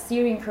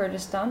Syrian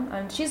Kurdistan,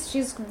 and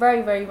she's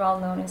very, very well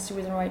known in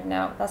Sweden right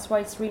now. That's why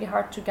it's really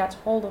hard to get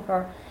hold of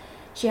her.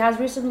 She has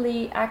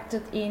recently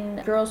acted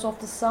in Girls of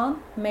the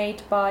Sun,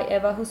 made by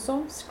Eva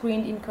Husson,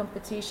 screened in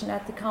competition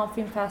at the Cannes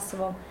Film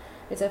Festival.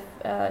 It's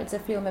a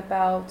film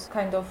about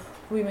kind of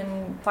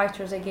women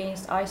fighters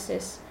against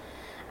ISIS.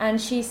 And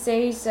she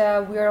says,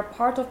 we are a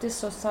part of this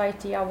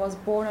society. I was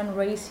born and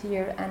raised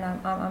here, and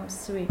I'm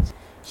sweet.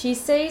 She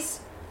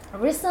says,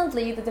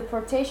 recently, the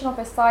deportation of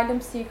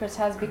asylum seekers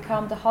has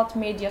become the hot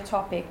media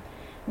topic.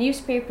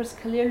 Newspapers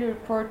clearly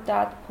report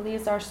that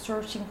police are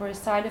searching for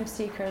asylum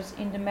seekers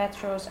in the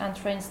metros and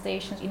train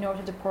stations in order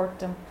to deport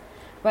them.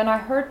 When I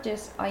heard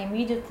this, I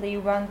immediately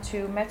went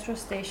to metro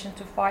station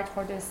to fight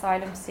for the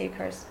asylum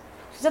seekers.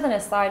 She's not an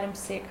asylum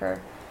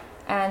seeker,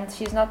 and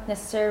she's not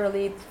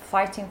necessarily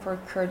fighting for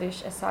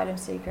Kurdish asylum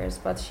seekers,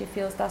 but she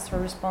feels that's her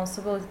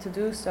responsibility to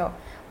do so.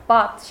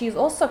 But she's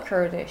also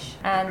Kurdish,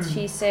 and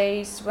she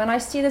says, when I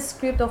see the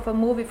script of a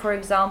movie, for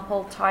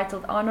example,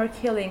 titled Honor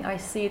Killing, I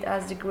see it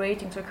as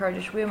degrading to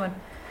Kurdish women,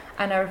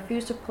 and I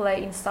refuse to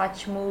play in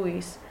such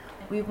movies.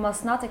 We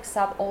must not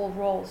accept all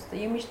roles.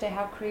 The image they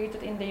have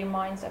created in their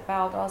minds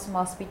about us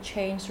must be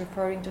changed,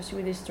 referring to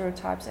Swedish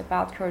stereotypes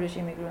about Kurdish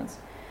immigrants,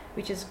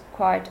 which is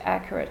quite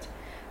accurate.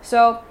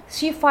 So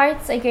she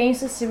fights against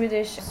the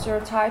Swedish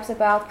stereotypes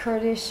about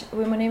Kurdish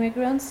women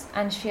immigrants,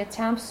 and she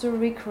attempts to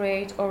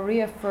recreate or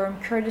reaffirm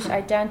Kurdish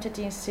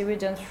identity in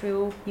Sweden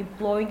through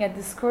employing a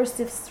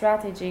discursive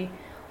strategy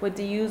with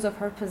the use of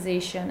her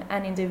position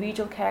and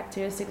individual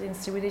characteristics in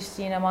Swedish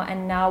cinema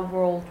and now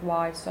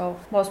worldwide. So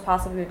most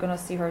possibly we're going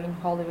to see her in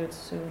Hollywood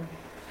soon.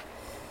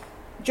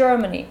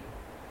 Germany.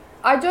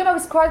 I don't know,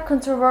 it's quite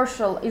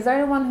controversial. Is there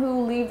anyone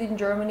who lived in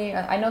Germany?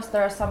 I know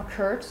there are some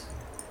Kurds.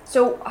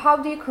 So how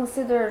do you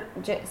consider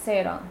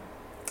Seyran?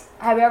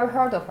 Have you ever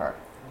heard of her?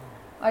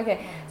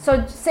 Okay, so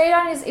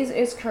Seyran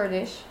is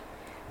Kurdish,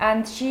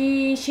 and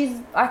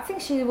she's I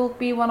think she will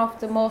be one of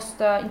the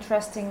most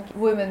interesting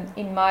women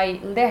in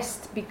my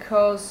list,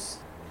 because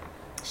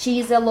she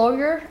is a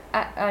lawyer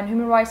and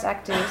human rights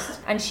activist,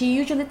 and she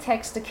usually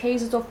takes the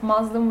cases of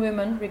Muslim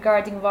women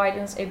regarding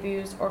violence,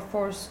 abuse, or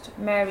forced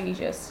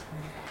marriages.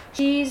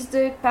 She is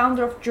the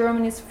founder of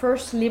Germany's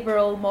first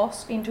liberal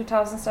mosque in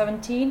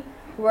 2017,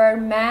 where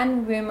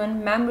men,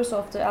 women, members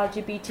of the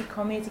LGBT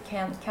community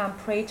can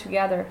pray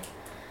together.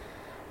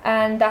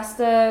 And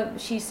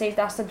she says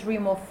that's the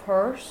dream of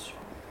hers.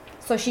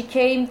 So she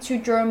came to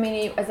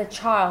Germany as a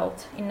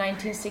child in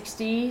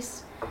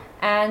 1960s,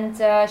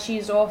 and she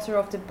is author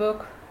of the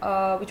book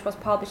which was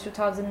published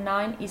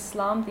 2009,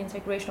 Islam, the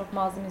Integration of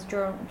Muslims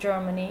in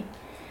Germany.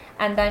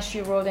 And then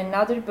she wrote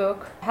another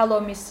book, Hello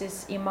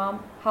Mrs. Imam,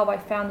 How I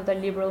Founded a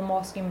Liberal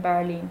Mosque in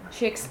Berlin.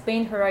 She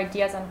explained her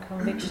ideas and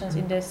convictions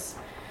in this.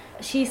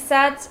 She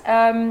said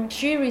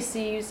she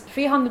receives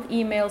 300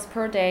 emails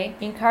per day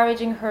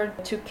encouraging her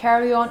to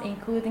carry on,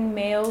 including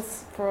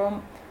mails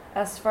from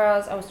as far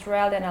as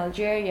Australia and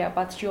Algeria,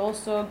 but she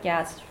also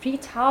gets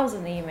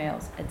 3,000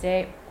 emails a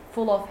day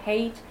full of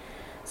hate,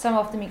 some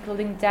of them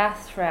including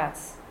death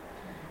threats.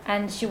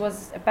 And she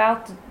was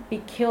about to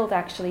be killed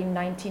actually in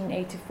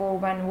 1984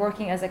 when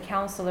working as a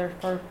counselor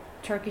for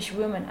Turkish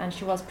women, and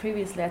she was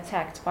previously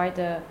attacked by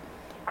the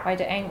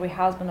angry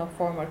husband of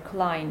former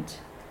client.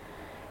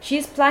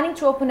 She's planning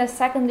to open a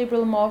second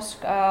liberal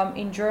mosque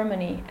in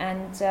Germany,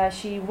 and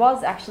she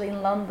was actually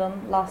in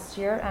London last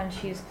year, and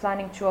she's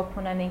planning to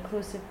open an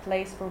inclusive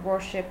place for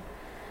worship.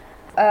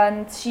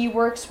 And she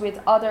works with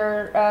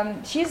other,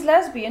 she's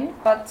lesbian,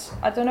 but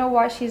I don't know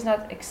why she's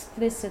not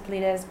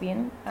explicitly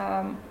lesbian.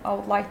 I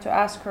would like to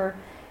ask her,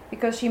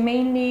 because she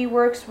mainly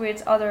works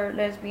with other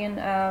lesbian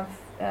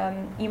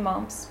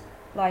imams,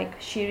 like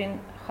Shirin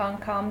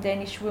Khankam,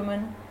 Danish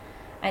woman,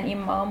 an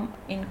imam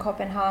in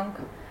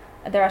Copenhagen.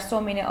 There are so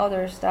many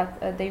others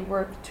that they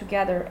work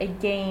together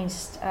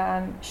against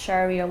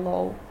Sharia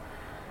law.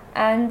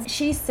 And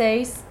she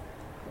says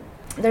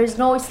there is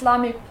no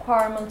Islamic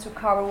requirement to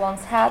cover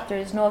one's head. There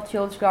is no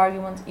theological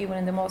argument even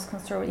in the most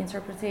conservative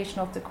interpretation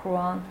of the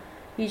Quran.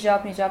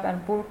 Hijab, niqab,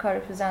 and burqa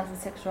represent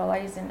the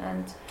sexualizing.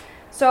 And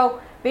so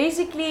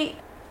basically,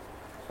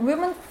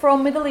 women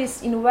from Middle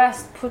East in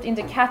West put in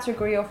the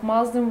category of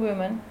Muslim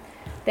women.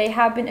 They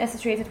have been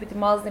associated with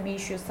Muslim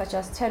issues such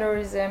as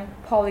terrorism,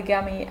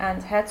 polygamy,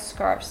 and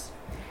headscarves.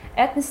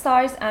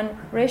 Ethnicized and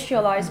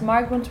racialized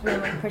migrant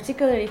women,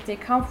 particularly if they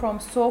come from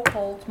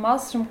so-called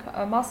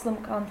Muslim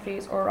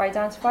countries or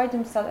identify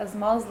themselves as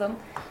Muslim,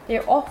 they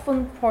are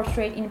often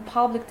portrayed in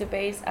public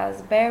debates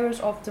as bearers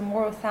of the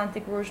more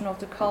authentic version of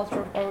the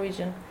culture of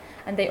origin,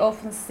 and they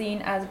often seen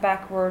as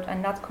backward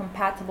and not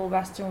compatible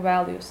Western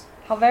values.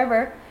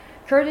 However,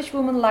 Kurdish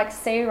women like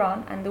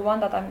Seyran, and the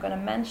one that I'm going to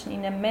mention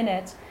in a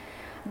minute,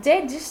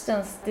 they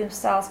distance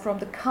themselves from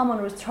the common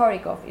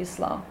rhetoric of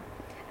Islam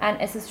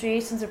and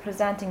associations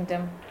representing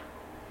them.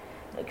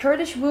 The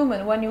Kurdish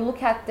women, when you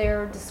look at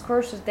their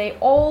discourses, they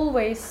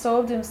always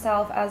saw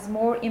themselves as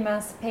more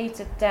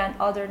emancipated than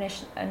other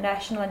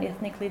national and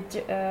ethnically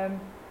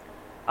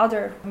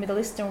other Middle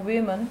Eastern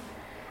women.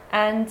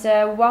 And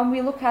when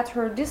we look at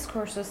her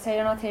discourses,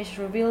 Seyran Ateş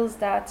reveals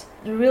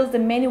the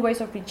many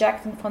ways of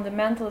rejecting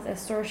fundamentalist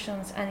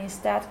assertions, and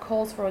instead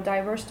calls for a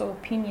diversity of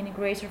opinion,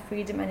 greater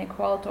freedom, and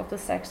equality of the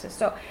sexes.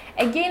 So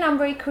again, I'm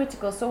very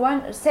critical. So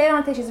when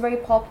Seyran Ateş is very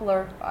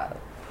popular,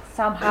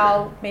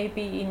 somehow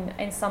maybe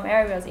in some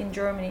areas in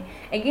Germany,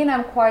 again,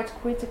 I'm quite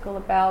critical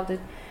about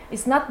it.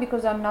 It's not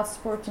because I'm not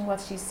supporting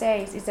what she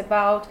says, it's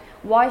about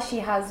why she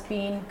has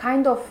been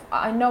kind of,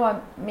 I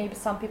know maybe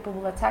some people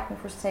will attack me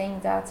for saying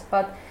that,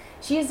 but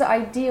she is the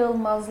ideal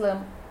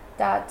Muslim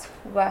that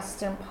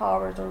Western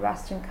powers or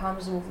Western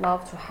countries would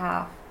love to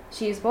have.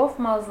 She is both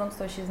Muslim,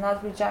 so she's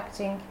not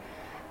rejecting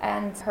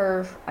and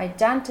her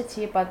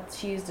identity, but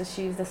she's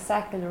the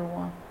secular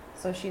one.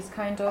 So she's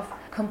kind of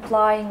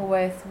complying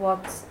with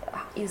what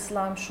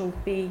Islam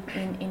should be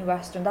in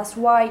Western. That's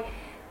why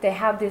they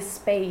have this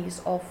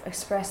space of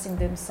expressing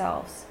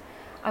themselves.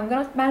 I'm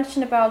going to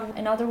mention about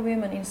another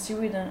woman in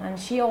Sweden, and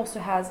she also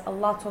has a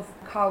lot of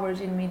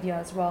coverage in media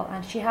as well.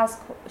 And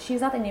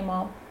she's not an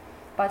imam,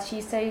 but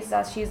she says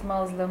that she's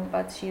Muslim,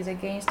 but she's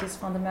against these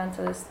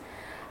fundamentalist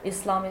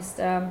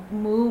Islamist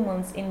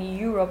movements in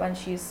Europe, and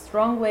she's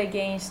strongly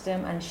against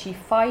them, and she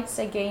fights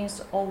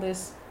against all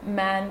these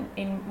men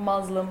in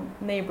Muslim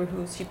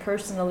neighborhoods. She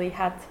personally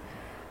had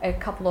a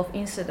couple of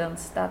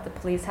incidents that the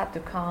police had to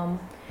come.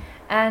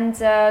 And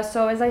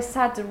so, as I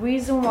said, the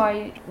reason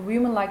why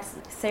women like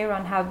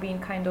Seyran have been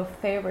kind of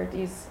favored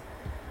is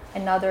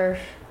another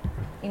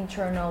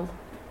internal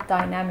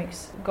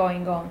dynamics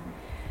going on.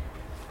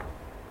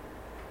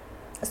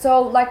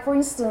 So, like for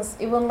instance,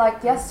 even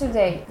like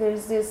yesterday,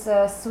 there's this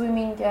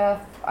swimming,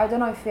 I don't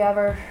know if you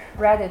ever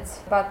read it,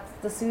 but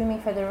the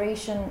Swimming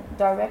Federation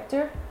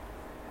director,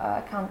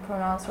 I can't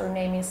pronounce her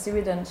name in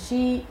Sweden,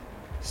 she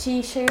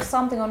shared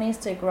something on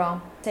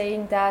Instagram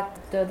saying that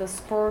the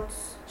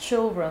sports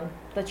children,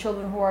 the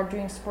children who are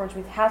doing sports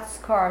with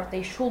headscarves,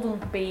 they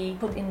shouldn't be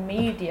put in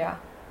media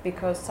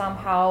because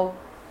somehow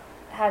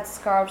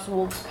headscarves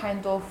will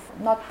kind of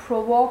not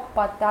provoke,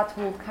 but that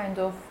will kind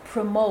of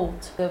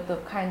promote the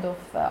kind of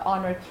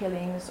honor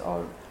killings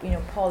or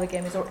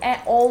polygamies or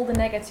all the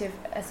negative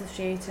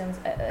associations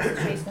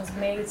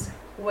made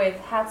with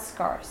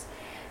headscarves.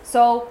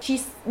 So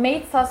she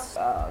made such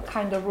a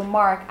kind of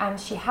remark, and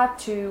she had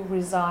to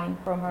resign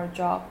from her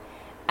job.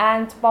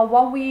 But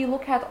when we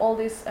look at all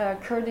these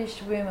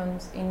Kurdish women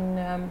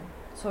in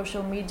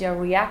social media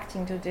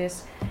reacting to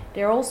this,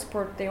 they were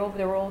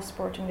all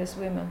supporting these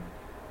women.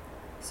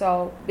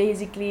 So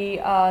basically,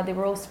 they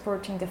were all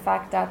supporting the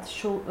fact that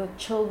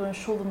children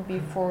shouldn't be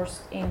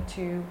forced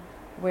into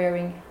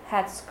wearing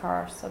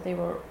headscarves. So they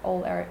were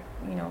all,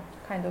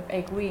 kind of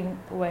agreeing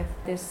with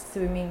this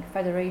Swimming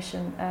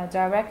Federation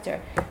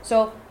director.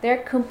 So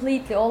they're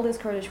completely, all these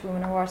Kurdish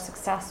women who are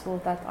successful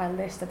that I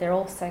listed, they're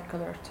all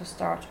secular to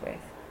start with.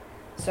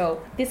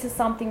 So this is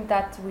something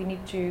that we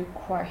need to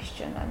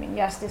question. I mean,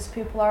 yes, these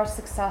people are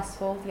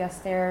successful. Yes,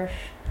 they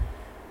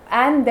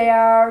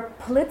are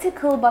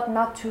political, but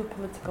not too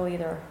political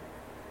either.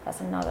 That's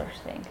another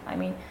thing. I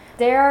mean,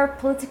 they are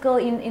political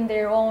in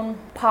their own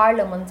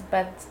parliament,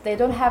 but they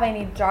don't have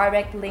any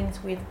direct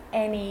links with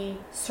any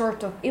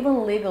sort of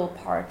even legal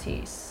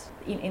parties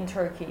in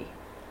Turkey.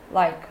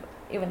 Like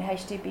even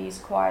HDP is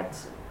quite,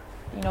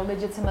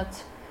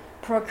 legitimate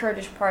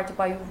pro-Kurdish party,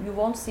 but you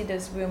won't see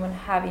these women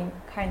having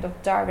kind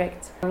of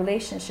direct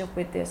relationship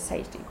with this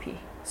HDP.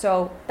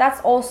 So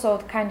that's also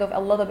kind of a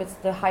little bit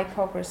the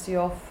hypocrisy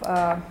of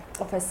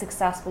a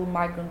successful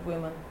migrant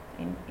woman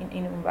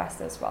in West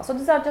as well. So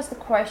these are just the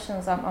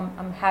questions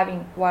I'm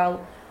having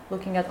while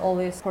looking at all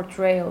these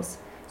portrayals.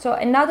 So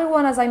another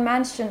one, as I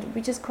mentioned,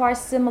 which is quite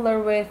similar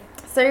with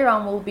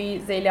Seyran, will be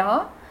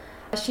Zeliha.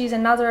 She's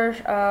another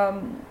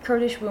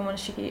Kurdish woman.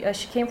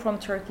 She came from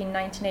Turkey in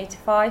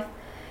 1985.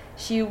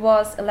 She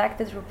was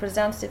elected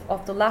representative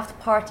of the left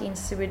party in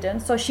Sweden.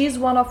 So she's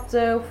one of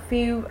the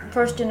few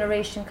first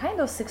generation kind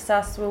of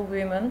successful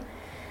women.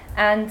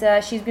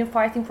 And she's been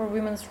fighting for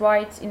women's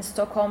rights in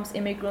Stockholm's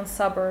immigrant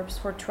suburbs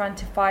for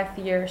 25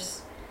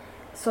 years.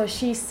 So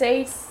she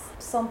says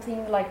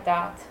something like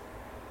that.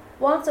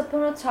 Once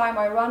upon a time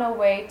I ran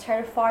away,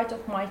 terrified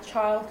of my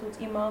childhood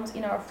imams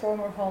in our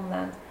former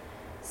homeland.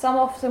 Some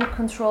of them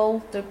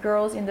controlled the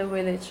girls in the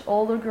village.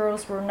 Older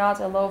girls were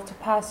not allowed to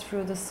pass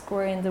through the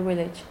square in the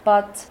village,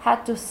 but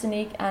had to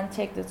sneak and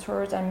take the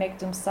tours and make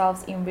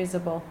themselves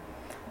invisible.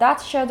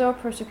 That shadow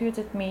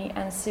persecuted me,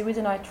 and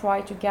Sweden I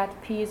tried to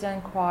get peace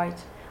and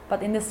quiet.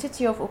 But in the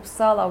city of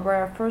Uppsala,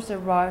 where I first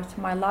arrived,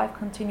 my life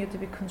continued to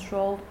be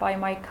controlled by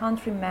my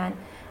countrymen,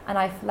 and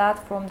I fled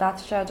from that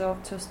shadow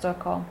to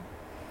Stockholm.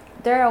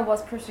 There I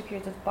was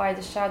persecuted by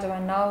the shadow,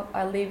 and now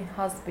I live in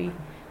Husby.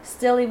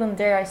 Still, even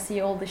there, I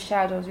see all the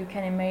shadows you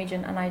can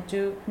imagine, and I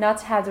do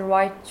not have the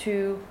right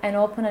to an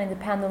open and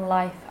independent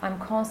life. I'm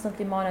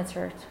constantly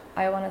monitored.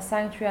 I want a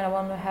sanctuary, and I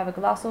want to have a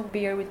glass of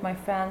beer with my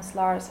friends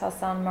Lars,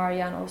 Hassan,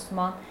 Marian,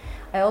 Osman.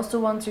 I also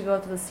want to go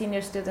to the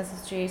Senior Students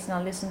Association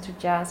and listen to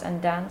jazz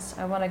and dance.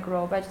 I want to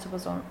grow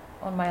vegetables on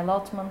my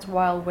allotment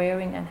while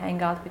wearing and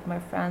hang out with my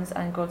friends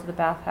and go to the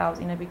bathhouse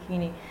in a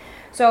bikini.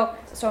 So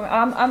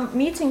I'm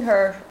meeting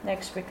her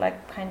next week,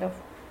 like kind of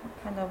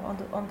on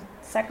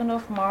the 2nd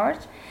of March.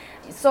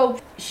 So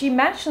she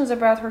mentions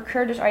about her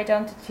Kurdish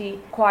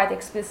identity quite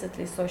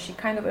explicitly, so she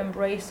kind of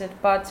embraced it,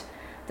 but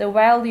the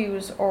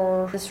values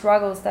or the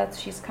struggles that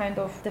she's kind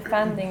of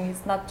defending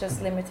is not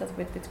just limited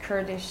with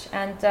Kurdish.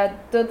 And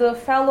the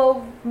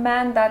fellow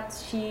men that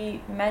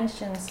she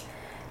mentions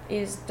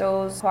is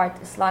those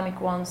quite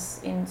Islamic ones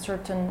in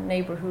certain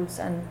neighborhoods,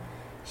 and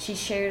she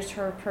shares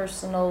her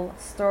personal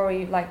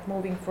story, like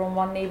moving from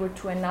one neighbor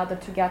to another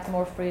to get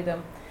more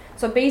freedom.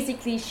 So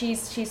basically,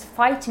 she's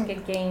fighting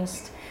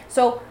against.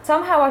 So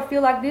somehow I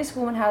feel like this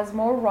woman has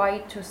more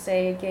right to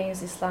say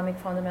against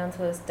Islamic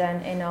fundamentalists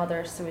than any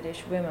other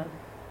Swedish woman,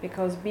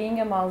 because being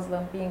a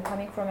Muslim,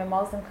 coming from a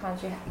Muslim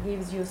country,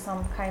 gives you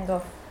some kind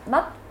of,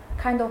 not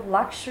kind of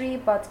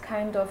luxury, but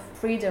kind of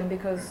freedom,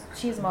 because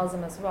she's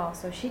Muslim as well,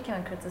 so she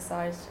can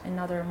criticize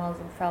another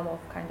Muslim fellow,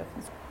 kind of.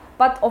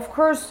 But of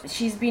course,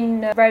 she's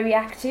been very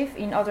active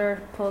in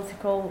other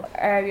political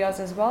areas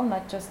as well,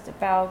 not just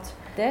about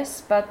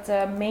this, but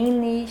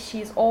mainly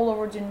she's all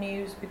over the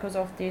news because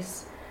of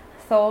these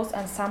thoughts,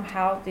 and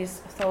somehow these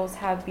thoughts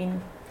have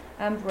been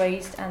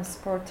embraced and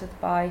supported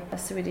by the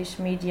Swedish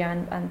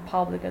media and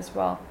public as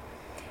well.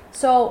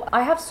 So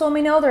I have so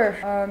many other,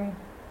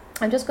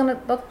 I'm just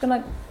not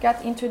gonna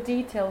get into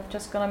detail,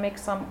 just gonna make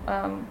some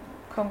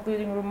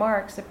concluding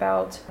remarks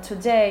about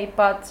today,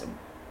 but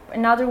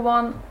another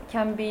one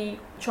can be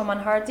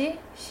Choman Hardy.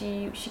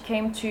 She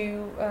came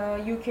to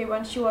UK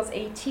when she was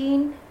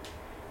 18,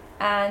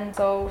 and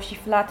so she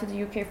fled to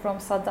the UK from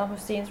Saddam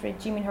Hussein's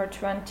regime in her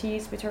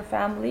 20s with her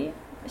family.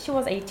 She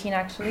was 18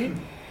 actually,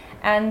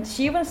 and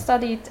she even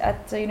studied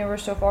at the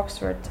University of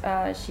Oxford.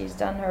 She's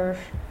done her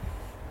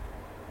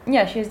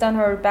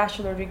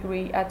bachelor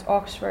degree at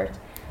Oxford,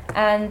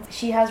 and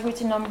she has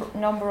written a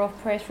number of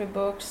poetry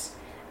books.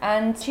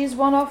 And she's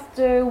one of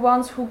the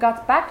ones who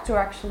got back to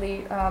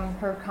actually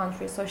her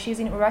country. So she's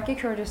in Iraqi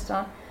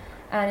Kurdistan,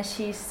 and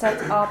she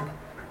set up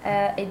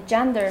a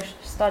gender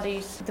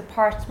studies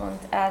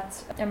department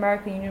at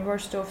American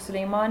University of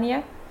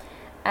Suleimania,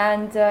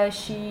 and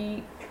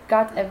she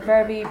got a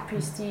very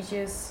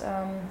prestigious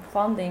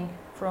funding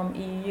from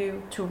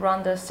EU to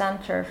run the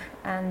center,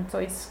 and so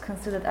it's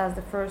considered as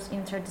the first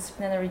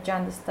interdisciplinary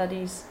gender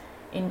studies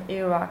in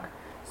Iraq.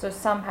 So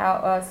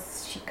somehow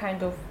she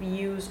kind of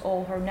used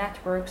all her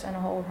networks and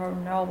all her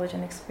knowledge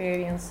and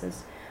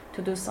experiences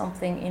to do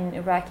something in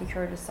Iraqi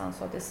Kurdistan.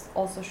 So this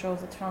also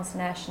shows a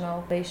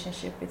transnational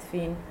relationship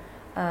between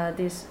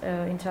these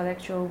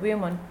intellectual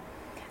women.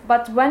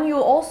 But when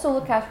you also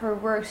look at her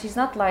work, she's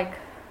not like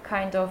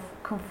kind of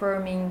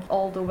confirming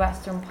all the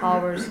Western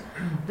powers'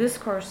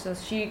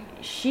 discourses.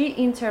 She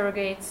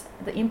interrogates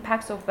the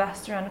impacts of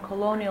Western and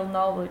colonial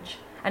knowledge,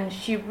 and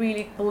she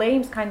really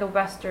blames kind of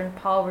Western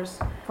powers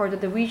for the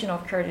division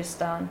of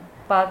Kurdistan.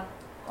 But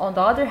on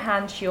the other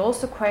hand, she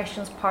also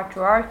questions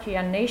patriarchy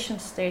and nation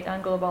state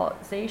and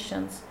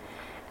globalizations.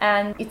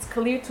 And it's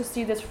clear to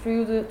see that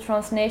through the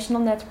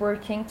transnational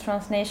networking,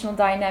 transnational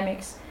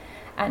dynamics,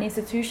 and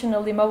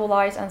institutionally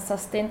mobilized and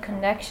sustained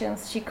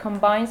connections, she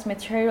combines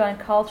material and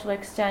cultural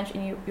exchange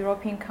in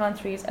European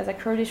countries as a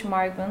Kurdish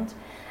migrant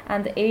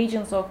and the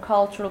agents of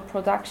cultural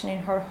production in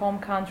her home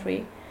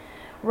country.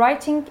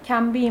 Writing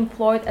can be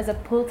employed as a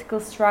political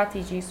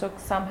strategy, so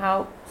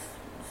somehow,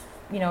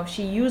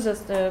 she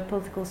uses the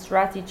political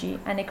strategy.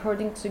 And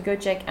according to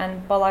Göcek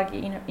and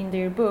Balagi in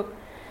their book,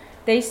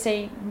 they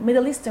say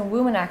Middle Eastern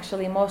women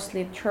actually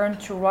mostly turn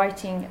to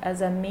writing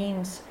as a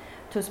means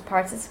to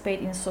participate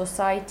in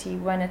society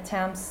when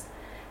attempts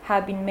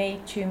have been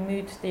made to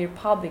mute their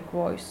public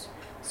voice.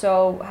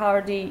 So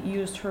Hardy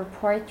used her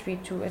poetry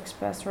to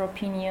express her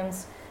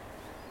opinions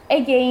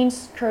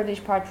against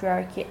Kurdish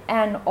patriarchy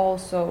and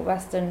also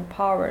Western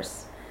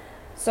powers.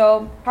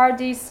 So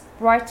Hardy's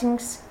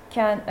writings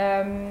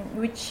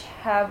which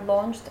have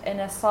launched an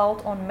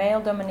assault on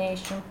male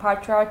domination,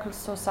 patriarchal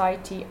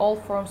society, all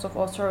forms of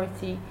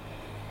authority.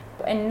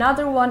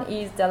 Another one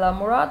is Dela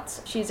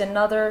Murat. She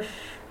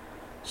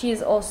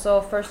is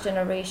also first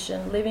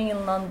generation, living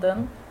in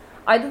London.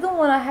 I didn't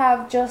want to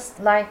have just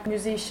like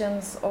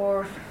musicians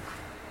or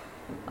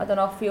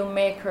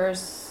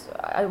filmmakers.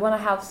 I want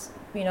to have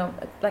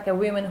like a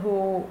woman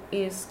who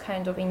is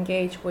kind of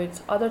engaged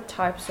with other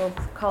types of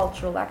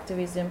cultural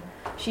activism.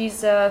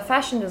 She's a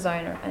fashion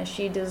designer, and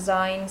she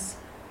redesigns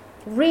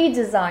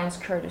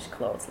Kurdish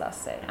clothes, let's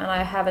say. And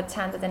I have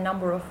attended a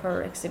number of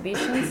her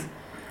exhibitions,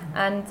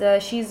 and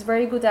she's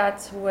very good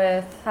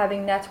with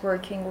having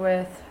networking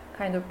with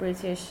kind of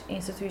British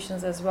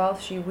institutions as well.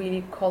 She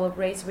really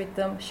collaborates with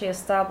them. She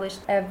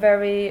established a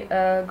very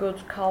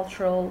good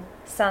cultural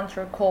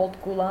center called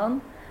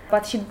Gulan,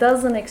 but she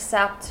doesn't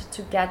accept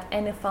to get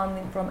any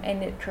funding from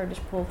any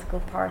Kurdish political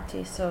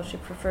party, so she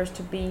prefers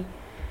to be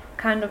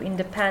kind of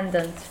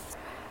independent.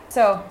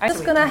 So I'm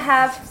just gonna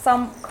have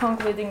some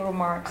concluding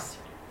remarks.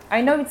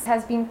 I know it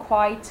has been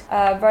quite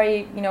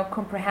very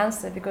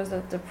comprehensive, because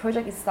the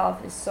project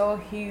itself is so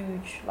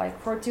huge, like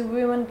 40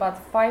 women, but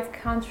 5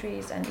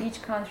 countries, and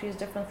each country is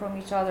different from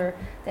each other.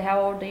 They have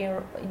all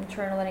the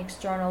internal and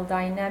external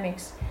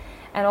dynamics.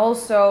 And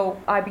also,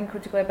 I've been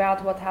critical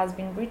about what has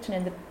been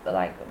written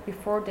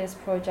before this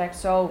project,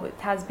 so it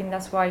has been,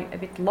 that's why, a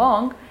bit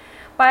long.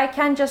 But I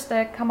can just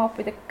come up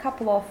with a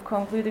couple of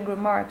concluding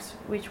remarks,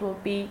 which will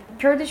be: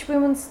 Kurdish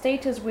women's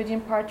status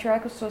within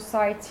patriarchal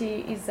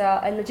society is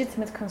a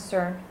legitimate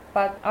concern,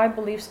 but I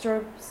believe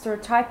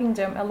stereotyping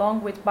them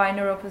along with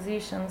binary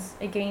oppositions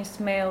against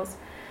males,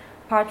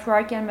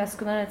 patriarchy and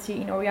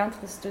masculinity in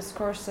Orientalist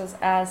discourses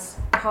as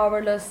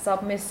powerless,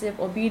 submissive,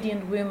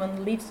 obedient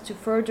women leads to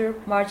further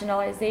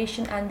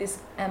marginalization and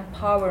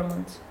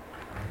disempowerment.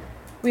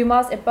 We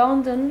must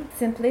abandon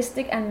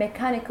simplistic and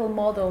mechanical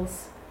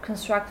models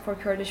construct for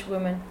Kurdish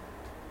women.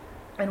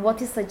 And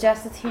what is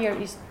suggested here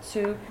is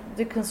to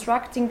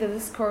deconstructing the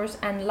discourse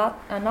and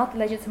not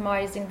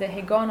legitimizing the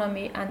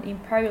hegemony and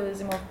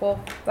imperialism of both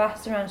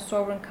Western and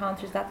sovereign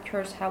countries that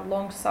Kurds have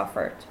long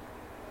suffered.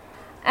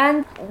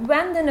 And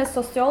Wenden, a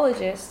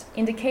sociologist,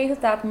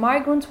 indicated that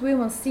migrant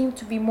women seem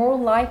to be more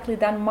likely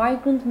than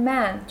migrant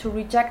men to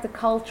reject the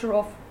culture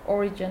of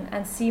origin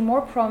and see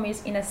more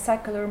promise in a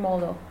secular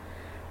model.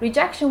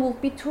 Rejection will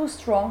be too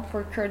strong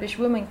for Kurdish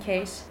women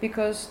case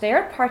because they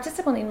are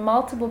participants in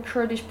multiple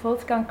Kurdish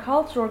political and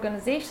cultural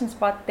organizations,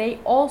 but they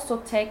also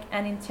take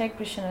an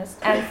integrationist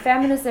and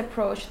feminist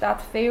approach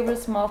that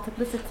favors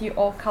multiplicity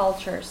of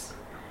cultures.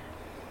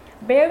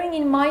 Bearing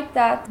in mind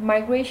that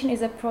migration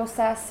is a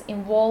process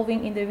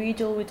involving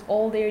individuals with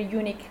all their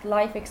unique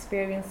life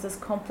experiences,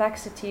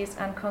 complexities,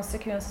 and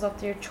consequences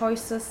of their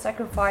choices,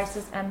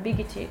 sacrifices,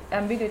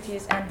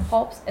 ambiguities, and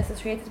hopes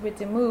associated with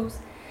the moves,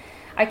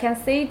 I can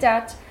say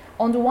that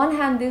on the one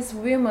hand, these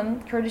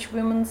women, Kurdish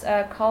women's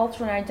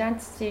culture and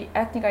identity,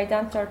 ethnic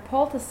identity are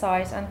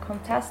politicized and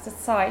contested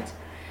side,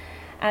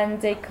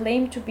 and they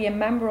claim to be a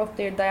member of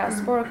their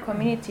diaspora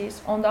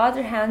communities. On the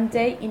other hand,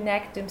 they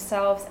enact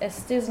themselves as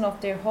citizens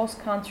of their host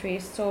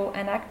countries, so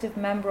an active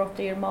member of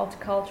their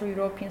multicultural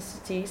European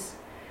cities.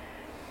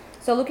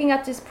 So looking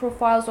at these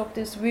profiles of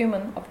these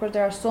women, of course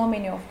there are so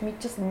many of them,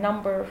 just a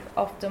number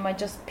of them I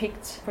just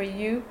picked for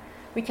you.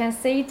 We can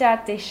say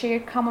that they share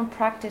common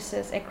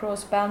practices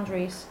across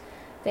boundaries.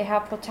 They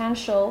have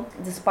potential,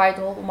 despite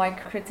all my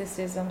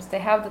criticisms, they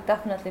have the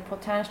definitely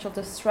potential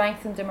to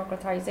strengthen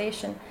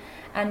democratization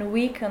and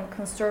weaken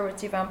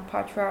conservative and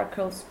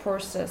patriarchal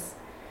forces.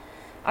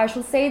 I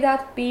should say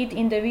that be it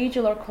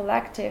individual or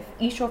collective,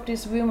 each of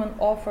these women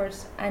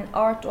offers an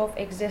art of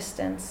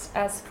existence,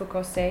 as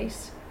Foucault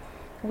says,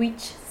 which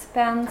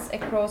spans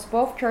across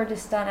both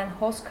Kurdistan and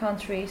host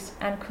countries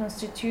and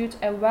constitute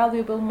a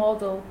valuable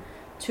model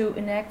to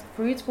enact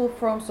fruitful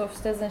forms of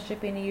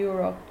citizenship in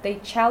Europe. They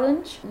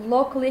challenge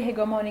locally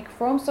hegemonic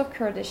forms of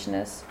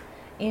Kurdishness.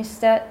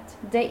 Instead,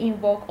 they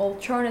invoke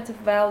alternative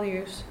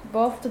values,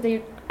 both to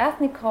their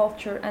ethnic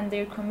culture and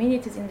their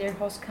communities in their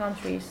host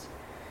countries.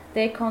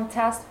 They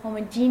contest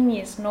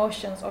homogeneous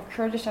notions of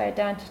Kurdish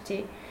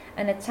identity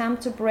and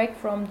attempt to break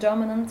from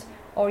dominant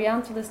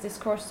Orientalist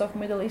discourses of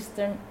Middle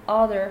Eastern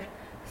other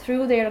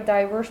through their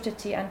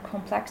diversity and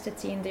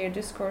complexity in their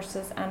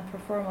discourses and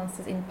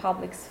performances in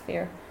public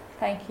sphere.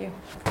 Thank you.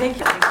 Thank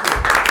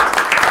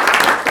you.